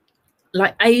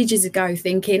like ages ago,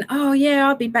 thinking, oh yeah,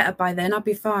 I'll be better by then. I'll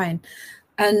be fine.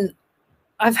 And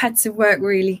I've had to work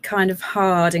really kind of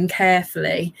hard and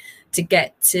carefully to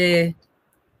get to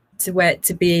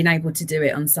being able to do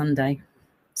it on Sunday.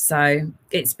 So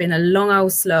it's been a long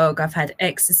old slog. I've had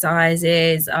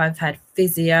exercises, I've had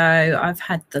physio, I've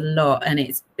had the lot, and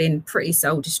it's been pretty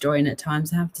soul destroying at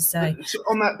times, I have to say. So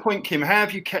on that point, Kim, how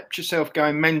have you kept yourself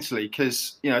going mentally?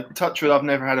 Because, you know, touch wood, I've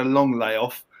never had a long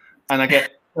layoff, and I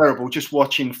get terrible just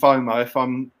watching FOMO if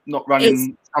I'm not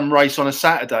running some race on a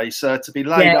Saturday. So to be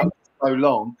laid up so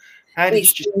long, how did you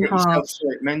just get yourself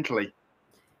through it mentally?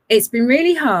 It's been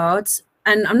really hard,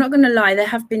 and I'm not going to lie, there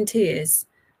have been tears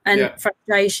and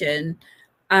frustration,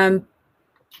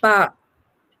 but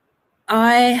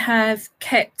I have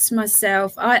kept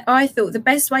myself. I thought the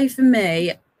best way for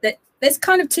me, that there's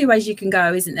kind of two ways you can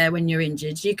go, isn't there, when you're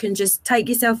injured? You can just take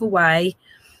yourself away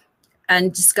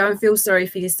and just go and feel sorry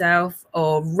for yourself,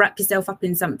 or wrap yourself up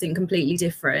in something completely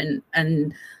different.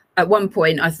 And at one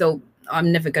point I thought,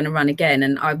 I'm never going to run again,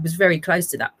 and I was very close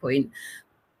to that point.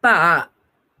 But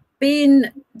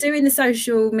doing the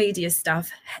social media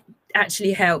stuff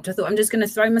actually helped. I thought, I'm just going to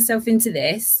throw myself into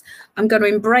this. I'm going to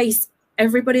embrace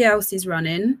everybody else's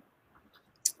running.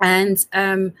 And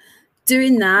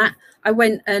doing that, I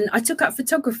went and I took up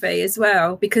photography as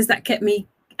well, because that kept me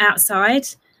outside.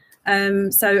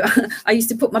 So I used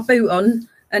to put my boot on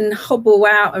and hobble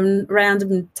out and around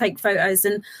and take photos.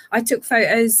 And I took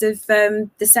photos of the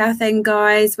Southend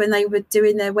guys when they were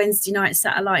doing their Wednesday night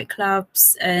satellite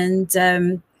clubs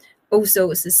and all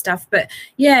sorts of stuff. But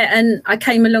yeah, and I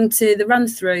came along to the run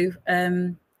through,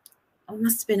 it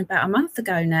must have been about a month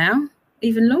ago now,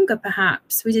 even longer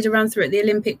perhaps. We did a run through at the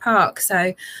Olympic Park.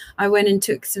 So I went and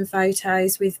took some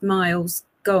photos with Miles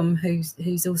Gom,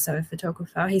 who's also a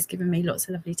photographer. He's given me lots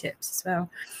of lovely tips as well.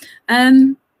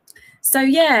 So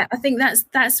yeah, I think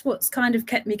that's what's kind of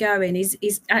kept me going,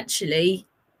 is actually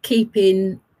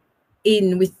keeping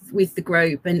in with the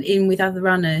group and in with other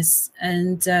runners,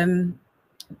 and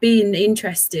being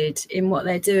interested in what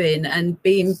they're doing and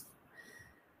being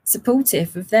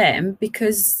supportive of them,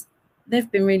 because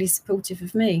they've been really supportive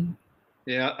of me.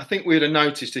 Yeah, I think we'd have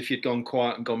noticed if you'd gone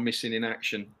quiet and gone missing in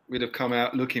action. We'd have come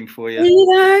out looking for you. You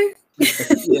know?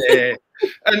 Yeah.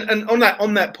 And on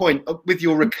that point, with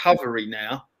your recovery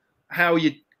now, how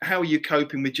are you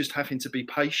coping with just having to be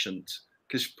patient?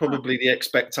 Because probably the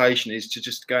expectation is to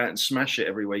just go out and smash it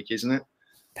every week, isn't it?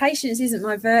 Patience isn't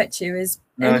my virtue, as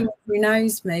anyone who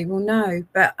knows me will know.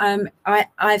 But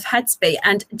I've had to be,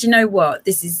 and do you know what?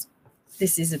 This is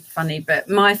funny, but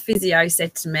my physio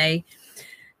said to me,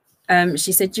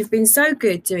 she said, "You've been so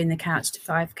good doing the couch to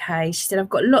 5K." She said, "I've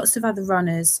got lots of other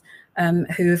runners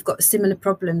who have got similar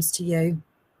problems to you."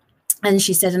 And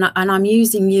she said, and I'm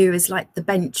using you as like the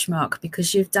benchmark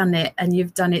because you've done it and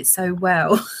you've done it so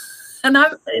well. And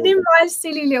in my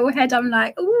silly little head, I'm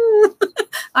like, ooh,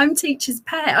 I'm teacher's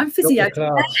pet. I'm physio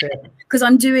because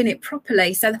I'm doing it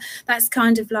properly. So that's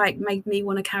kind of like made me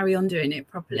want to carry on doing it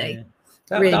properly.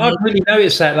 Yeah. I've really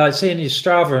noticed that, like seeing your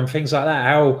Strava and things like that,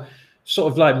 how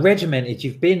sort of like regimented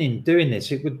you've been in doing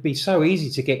this. It would be so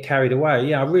easy to get carried away.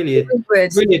 Yeah, I really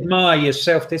admire your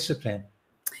self-discipline.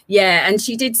 Yeah, and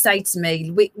she did say to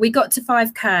me, we got to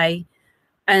 5K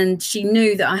and she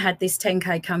knew that I had this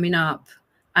 10K coming up.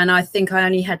 And I think I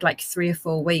only had like 3 or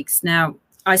 4 weeks. Now,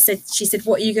 she said,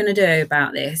 "What are you going to do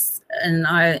about this?" And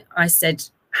I said,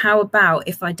 "How about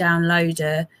if I download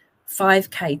a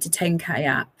 5K to 10K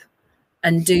app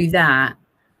and do that?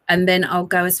 And then I'll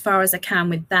go as far as I can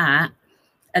with that.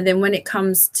 And then when it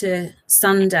comes to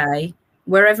Sunday,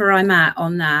 wherever I'm at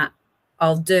on that,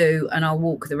 I'll do and I'll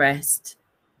walk the rest."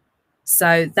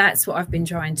 So that's what I've been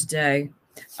trying to do.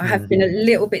 I have been a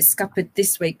little bit scuppered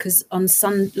this week because on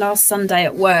last Sunday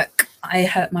at work, I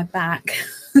hurt my back.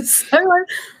 So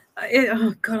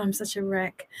oh God, I'm such a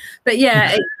wreck. But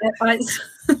yeah,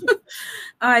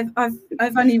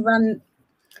 I've only run.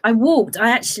 I walked.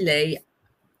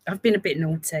 I've been a bit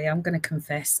naughty. I'm going to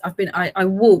confess. I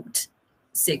walked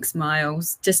 6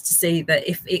 miles just to see that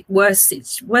if it worst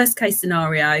case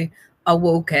scenario, I'll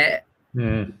walk it.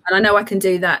 And I know I can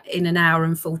do that in an hour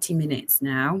and 40 minutes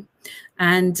now.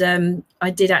 And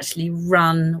I did actually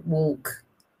walk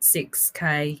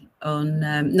 6K on,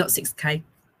 not 6K,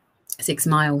 6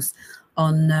 miles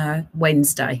on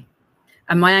Wednesday.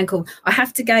 And my ankle, I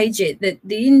have to gauge it, that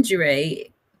the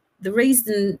injury, the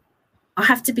reason I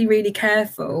have to be really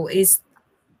careful is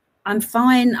I'm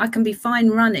fine. I can be fine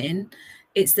running.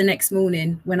 It's the next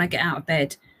morning when I get out of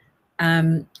bed.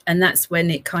 And that's when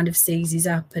it kind of seizes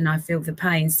up and I feel the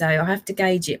pain. So I have to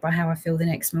gauge it by how I feel the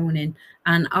next morning.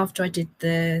 And after I did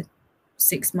the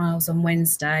 6 miles on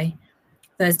Wednesday,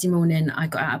 Thursday morning, I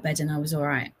got out of bed and I was all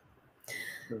right.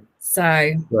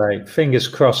 So great. Fingers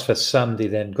crossed for Sunday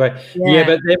then. Great.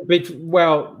 Yeah, but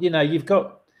well, you know, you've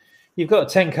got a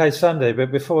 10K Sunday,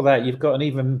 but before that, you've got an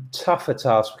even tougher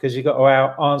task because you've got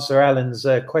to answer Alan's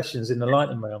questions in the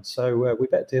lightning round. So we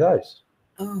better do those.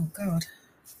 Oh God.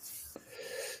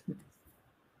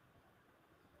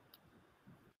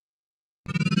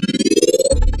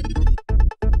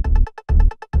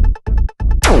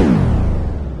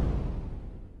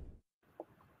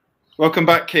 Welcome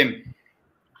back, Kim.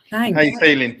 Thanks. How you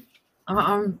feeling?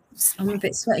 I'm a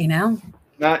bit sweaty now.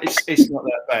 No, it's not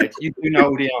that bad. You do know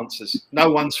all the answers.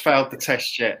 No one's failed the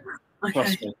test yet.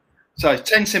 Trust me. So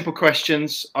 10 simple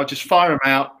questions. I'll just fire them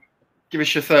out. Give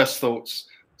us your first thoughts.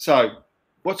 So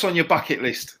what's on your bucket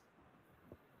list,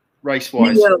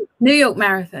 race-wise? New York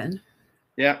Marathon.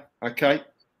 Yeah, okay.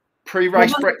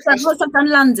 Pre-race breakfast? Once I've done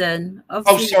London.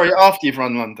 Oh, sorry, after you've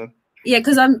run London. Yeah,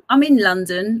 because I'm in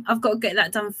London. I've got to get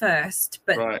that done first.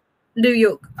 But right. New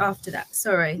York after that,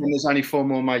 sorry. And there's only 4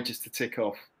 more majors to tick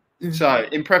off. So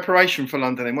in preparation for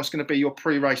London, then what's going to be your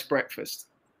pre-race breakfast?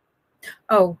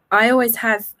 Oh, I always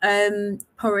have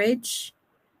porridge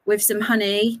with some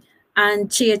honey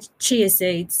and chia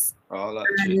seeds. Oh, I like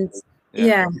chia.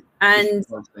 Yeah, and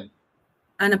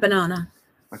a banana.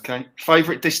 Okay.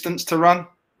 Favorite distance to run?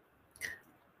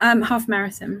 Half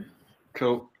marathon.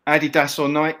 Cool. Adidas or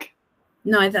Nike?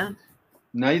 Neither.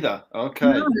 Neither.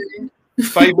 Okay. No.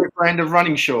 Favorite brand of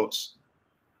running shorts?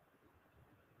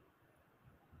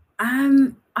 I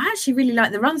actually really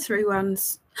like the run-through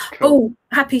ones. Cool. Oh,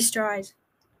 Happy Stride.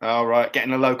 All right,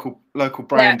 getting a local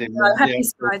brand in. Happy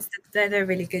Strides, they're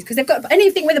really good because they've got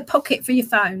anything with a pocket for your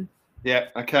phone. Yeah.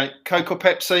 Okay. Coke or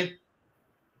Pepsi?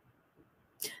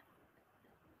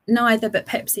 Neither, but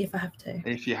Pepsi if I have to.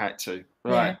 If you had to.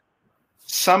 Right. Yeah.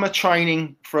 Summer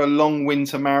training for a long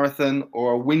winter marathon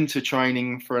or a winter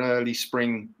training for an early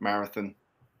spring marathon?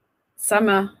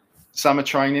 Summer. Summer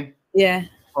training? Yeah.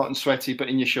 Hot and sweaty, but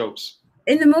in your shorts?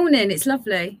 In the morning, it's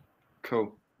lovely.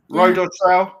 Cool. Road or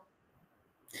trail?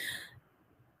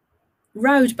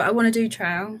 Road, but I want to do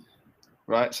trail.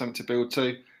 Right, something to build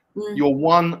to. Your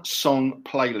 1 song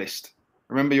playlist.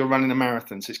 Remember, you're running a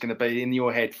marathon, so it's going to be in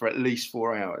your head for at least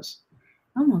 4 hours.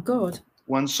 Oh, my God.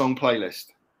 1 song playlist.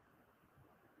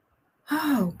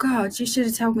 Oh, God, you should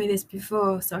have told me this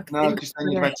before so I could No, because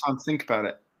then you've had time to think about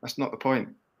it. That's not the point.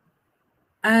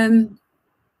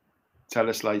 Tell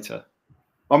us later.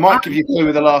 I might give you a clue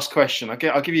with the last question. I'll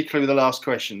give you a clue with the last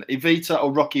question. Evita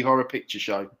or Rocky Horror Picture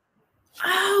Show?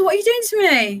 Oh, what are you doing to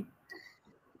me?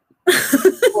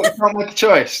 Well, you can't make a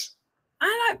choice.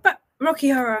 I like Rocky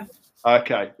Horror.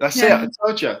 Okay, that's it. I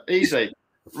told you. Easy.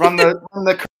 Run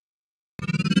the.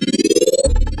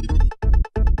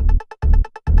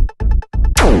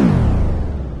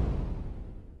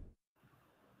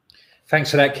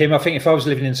 Thanks for that, Kim. I think if I was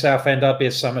living in Southend, I'd be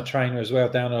a summer trainer as well,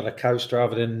 down on the coast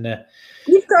rather than.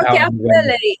 You've got to get up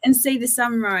early and see the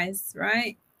sunrise,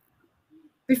 right?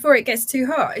 Before it gets too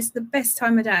hot. It's the best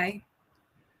time of day.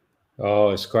 Oh,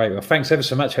 it's great. Well, thanks ever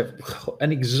so much.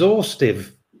 An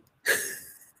exhaustive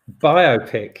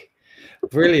biopic.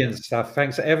 Brilliant stuff.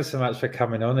 Thanks ever so much for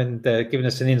coming on and giving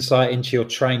us an insight into your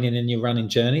training and your running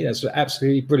journey. That's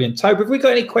absolutely brilliant. Toby, have we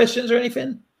got any questions or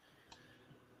anything?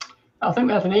 I think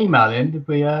we have an email in. Did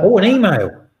we? Oh, an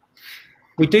email.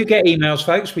 We do get emails,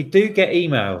 folks. We do get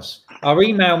emails. Our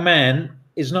email man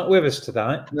is not with us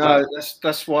today. No,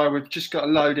 that's why we've just got to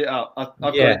load it up. I've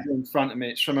got it in front of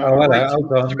me. It's from a hold on.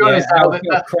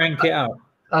 I'll crank it up.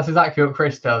 That's exactly what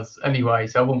Chris does anyway,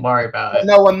 so I wouldn't worry about it.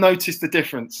 No one noticed the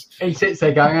difference. He sits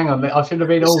there going, hang on, I should have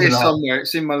been organised. It's somewhere.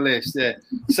 It's in my list, yeah.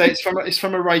 So it's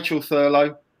from a Rachel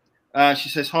Thurlow. She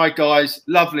says, "Hi guys,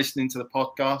 love listening to the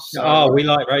podcast." So, we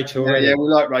like Rachel. Really. Yeah, we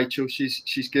like Rachel.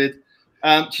 She's good.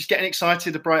 She's getting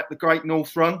excited about the Great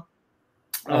North Run.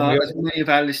 As many of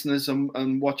our listeners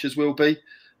and watchers will be.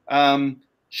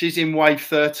 She's in wave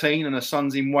 13 and her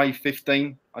son's in wave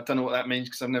 15. I don't know what that means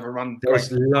because I've never run.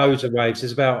 There's loads of waves.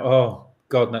 There's about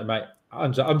God no, mate.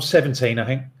 I'm 17, I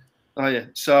think. Oh yeah.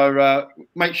 So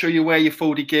make sure you wear your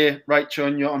FORDY gear, Rachel,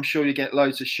 and I'm sure you get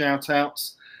loads of shout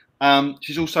outs.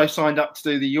 She's also signed up to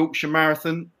do the Yorkshire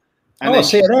Marathon. And I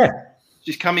see her there.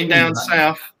 She's coming down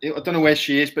south. I don't know where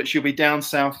she is, but she'll be down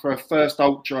south for her first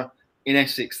ultra in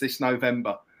Essex this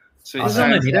November. So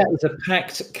that is a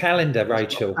packed calendar,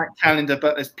 Rachel. Packed calendar,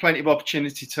 but there's plenty of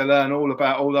opportunity to learn all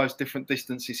about all those different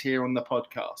distances here on the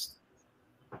podcast.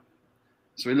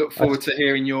 So we look forward to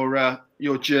hearing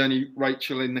your journey,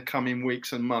 Rachel, in the coming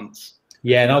weeks and months.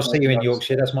 Yeah, and I'll see you in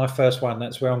Yorkshire. That's my first one.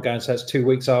 That's where I'm going. So that's 2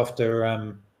 weeks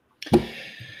after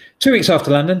 2 weeks after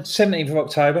London, 17th of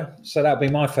October. So that'll be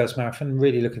my first marathon.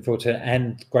 Really looking forward to it.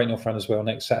 And Great North Run as well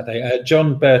next Saturday.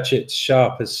 John Burchett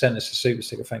Sharp has sent us a super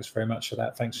sticker. Thanks very much for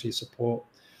that. Thanks for your support.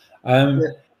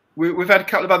 We've had a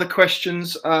couple of other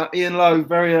questions. Ian Lowe,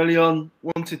 very early on,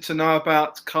 wanted to know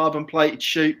about carbon-plated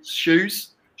shoes,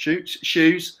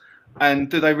 and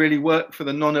do they really work for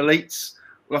the non-elites?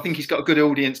 Well, I think he's got a good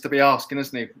audience to be asking,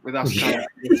 hasn't he, with us coming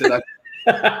today.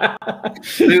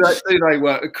 do they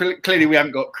work? Clearly, we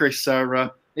haven't got Chris.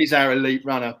 He's our elite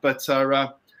runner, but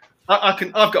I've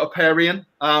got a pair, Ian.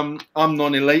 I'm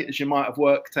non-elite, as you might have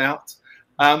worked out.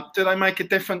 Do they make a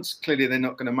difference? Clearly, they're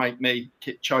not going to make me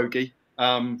Kipchoge,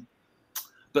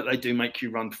 but they do make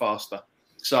you run faster.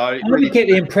 So I really get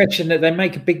the impression that they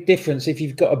make a big difference if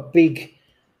you've got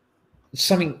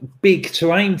something big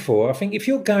to aim for. I think if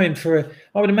you're going for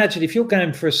I would imagine if you're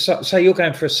going for say you're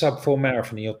going for a sub-4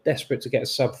 marathon and you're desperate to get a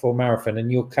sub-4 marathon and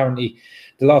you're currently,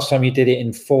 the last time you did it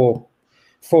in 4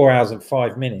 hours and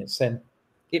 5 minutes, then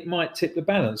it might tip the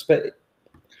balance. But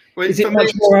is it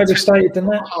much more overstated than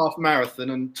that? Half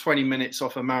marathon and 20 minutes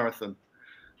off a marathon.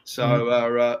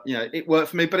 So, it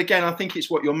worked for me. But again, I think it's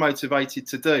what you're motivated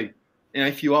to do.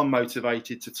 If you are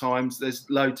motivated to times, there's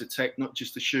loads of tech, not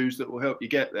just the shoes, that will help you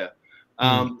get there.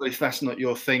 But if that's not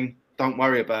your thing, don't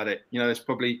worry about it. There's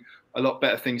probably a lot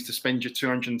better things to spend your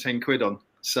 210 quid on.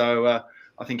 So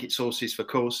I think it's horses for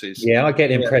courses. Yeah, I get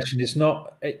the impression it's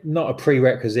not a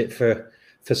prerequisite for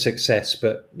success.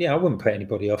 But I wouldn't put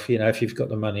anybody off. If you've got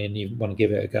the money and you want to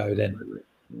give it a go, then.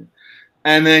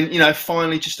 And then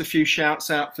finally, just a few shouts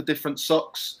out for different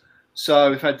socks. So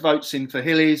we've had votes in for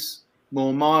Hillies,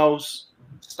 More Miles,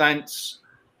 Stance,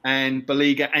 and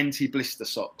Beliga anti-blister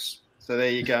socks. So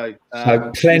there you go.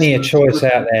 So plenty of choice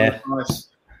out there. Nice.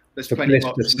 There's plenty of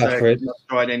options there. I've not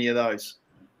tried any of those.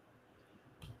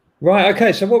 Right.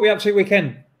 Okay. So what are we up to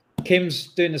weekend? Kim's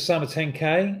doing the summer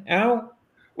 10K. Al?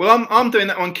 Well, I'm doing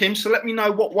that one, Kim. So let me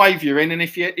know what wave you're in, and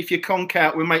if you conk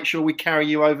out, we'll make sure we carry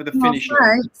you over the finish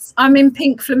line. I'm in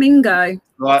Pink Flamingo.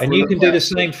 Right. And you can do the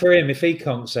same for him if he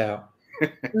conks out.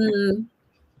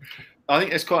 I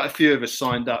think there's quite a few of us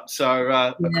signed up. So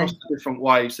across the different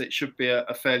waves, it should be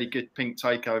a fairly good pink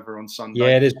takeover on Sunday.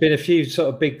 Yeah, there's been a few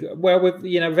sort of big. Well, we've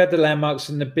had the landmarks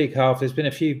in the big half. There's been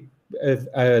a few of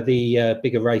the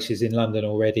bigger races in London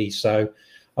already. So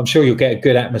I'm sure you'll get a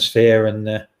good atmosphere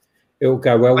and it'll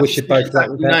go well. We should both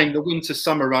name the winter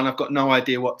summer run. I've got no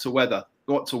idea what to weather.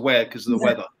 what to wear because of the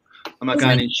weather. Am I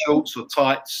going in shorts or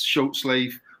tights, short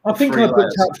sleeve? I think I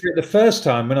booked up for it the first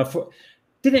time when I thought,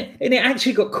 and it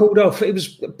actually got called off. It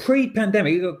was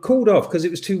pre-pandemic. It got called off because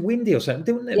it was too windy or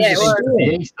something. It was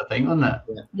the East, I think, wasn't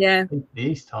it? Yeah. The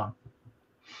East time.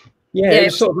 Yeah, it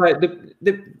was sort of like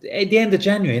at the end of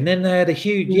January, and then they had a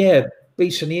huge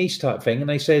Beast on the East type thing, and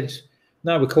they said,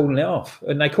 no, we're calling it off.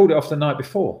 And they called it off the night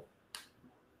before.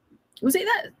 Was it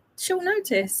that short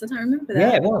notice? I don't remember that.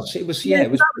 Yeah, it was. It was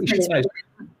pretty short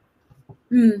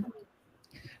notice.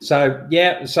 So,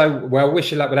 well,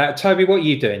 wish you luck with that. Toby, what are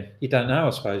you doing? You don't know, I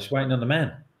suppose. Waiting on the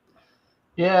man.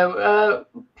 Yeah,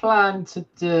 plan to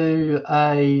do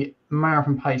a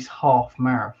marathon pace half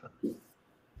marathon,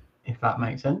 if that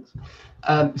makes sense.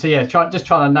 So yeah, just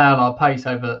trying to nail our pace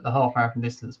over the half marathon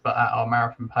distance, but at our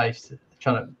marathon pace,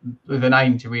 with an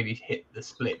aim to really hit the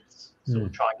splits, sort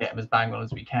of try and get them as bang on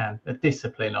as we can. The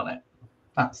discipline on it.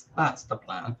 That's the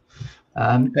plan.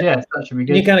 Yeah, that should be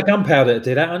good. You're going to gunpowder to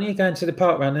do that, aren't you? Going to the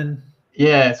park run and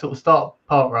sort of start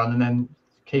park run and then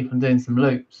keep on doing some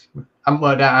loops. I haven't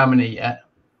worked out how many yet.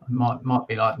 Might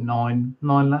be like nine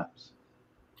laps.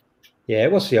 Yeah,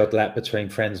 what's the odd lap between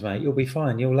friends, mate? You'll be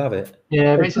fine. You'll love it.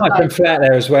 Yeah, it's nice and flat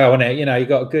there as well, isn't it? You know, you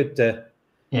got a good.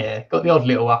 Got the odd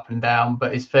little up and down,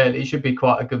 but it's fair. It should be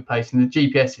quite a good pace, and the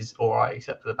GPS is all right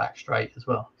except for the back straight as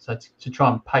well. So to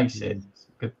try and pace it, it's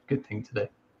a good thing to do.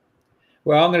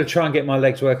 Well, I'm going to try and get my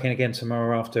legs working again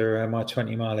tomorrow after my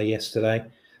 20 miler yesterday.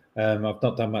 I've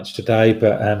not done much today,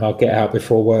 but I'll get out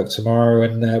before work tomorrow.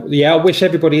 And I wish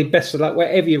everybody best of luck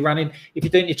wherever you're running. If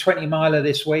you're doing your 20 miler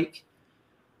this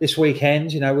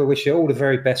weekend, we wish you all the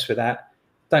very best with that.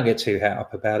 Don't get too hat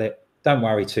up about it. Don't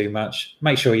worry too much.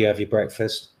 Make sure you have your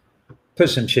breakfast. Put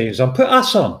some tunes on. Put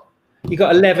us on. You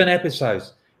got 11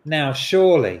 episodes. Now,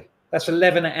 surely that's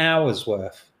 11 hours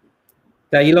worth.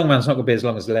 Now, your long run's not going to be as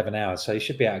long as 11 hours, so you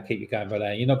should be able to keep you going by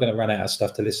there. You're not going to run out of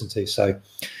stuff to listen to. So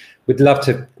we'd love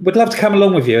to come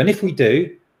along with you. And if we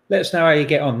do, let us know how you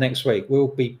get on next week. We'll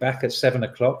be back at 7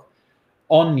 o'clock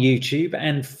on YouTube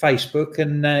and Facebook.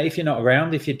 And if you're not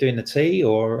around, if you're doing the tea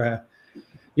or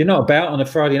you're not about on a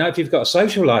Friday night, if you've got a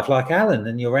social life like Alan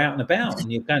and you're out and about and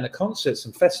you're going to concerts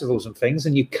and festivals and things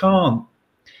and you can't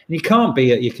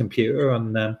be at your computer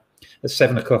on at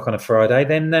 7 o'clock on a Friday,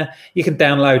 then you can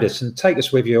download us and take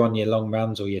us with you on your long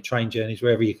runs or your train journeys,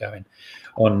 wherever you're going,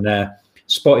 on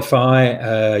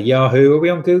Spotify, Yahoo. Are we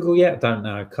on Google yet? I don't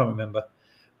know. Can't remember.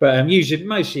 But usually,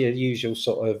 mostly the usual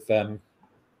sort of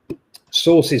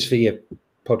sources for your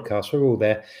podcast. We're all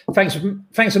there. Thanks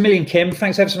a million, Kim.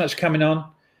 Thanks ever so much for coming on.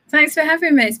 Thanks for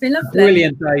having me. It's been lovely.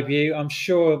 Brilliant debut. I'm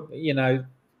sure,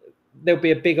 there'll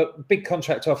be a big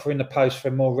contract offer in the post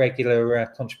for more regular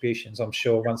contributions, I'm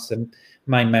sure, once the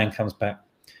main man comes back.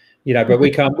 But we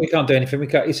can't do anything.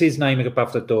 It's his name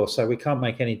above the door, so we can't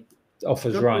make any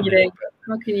offers right now.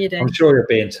 What can you do? I'm sure he'll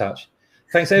be in touch.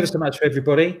 Thanks ever so much for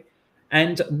everybody,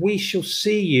 and we shall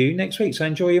see you next week. So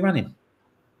enjoy your running.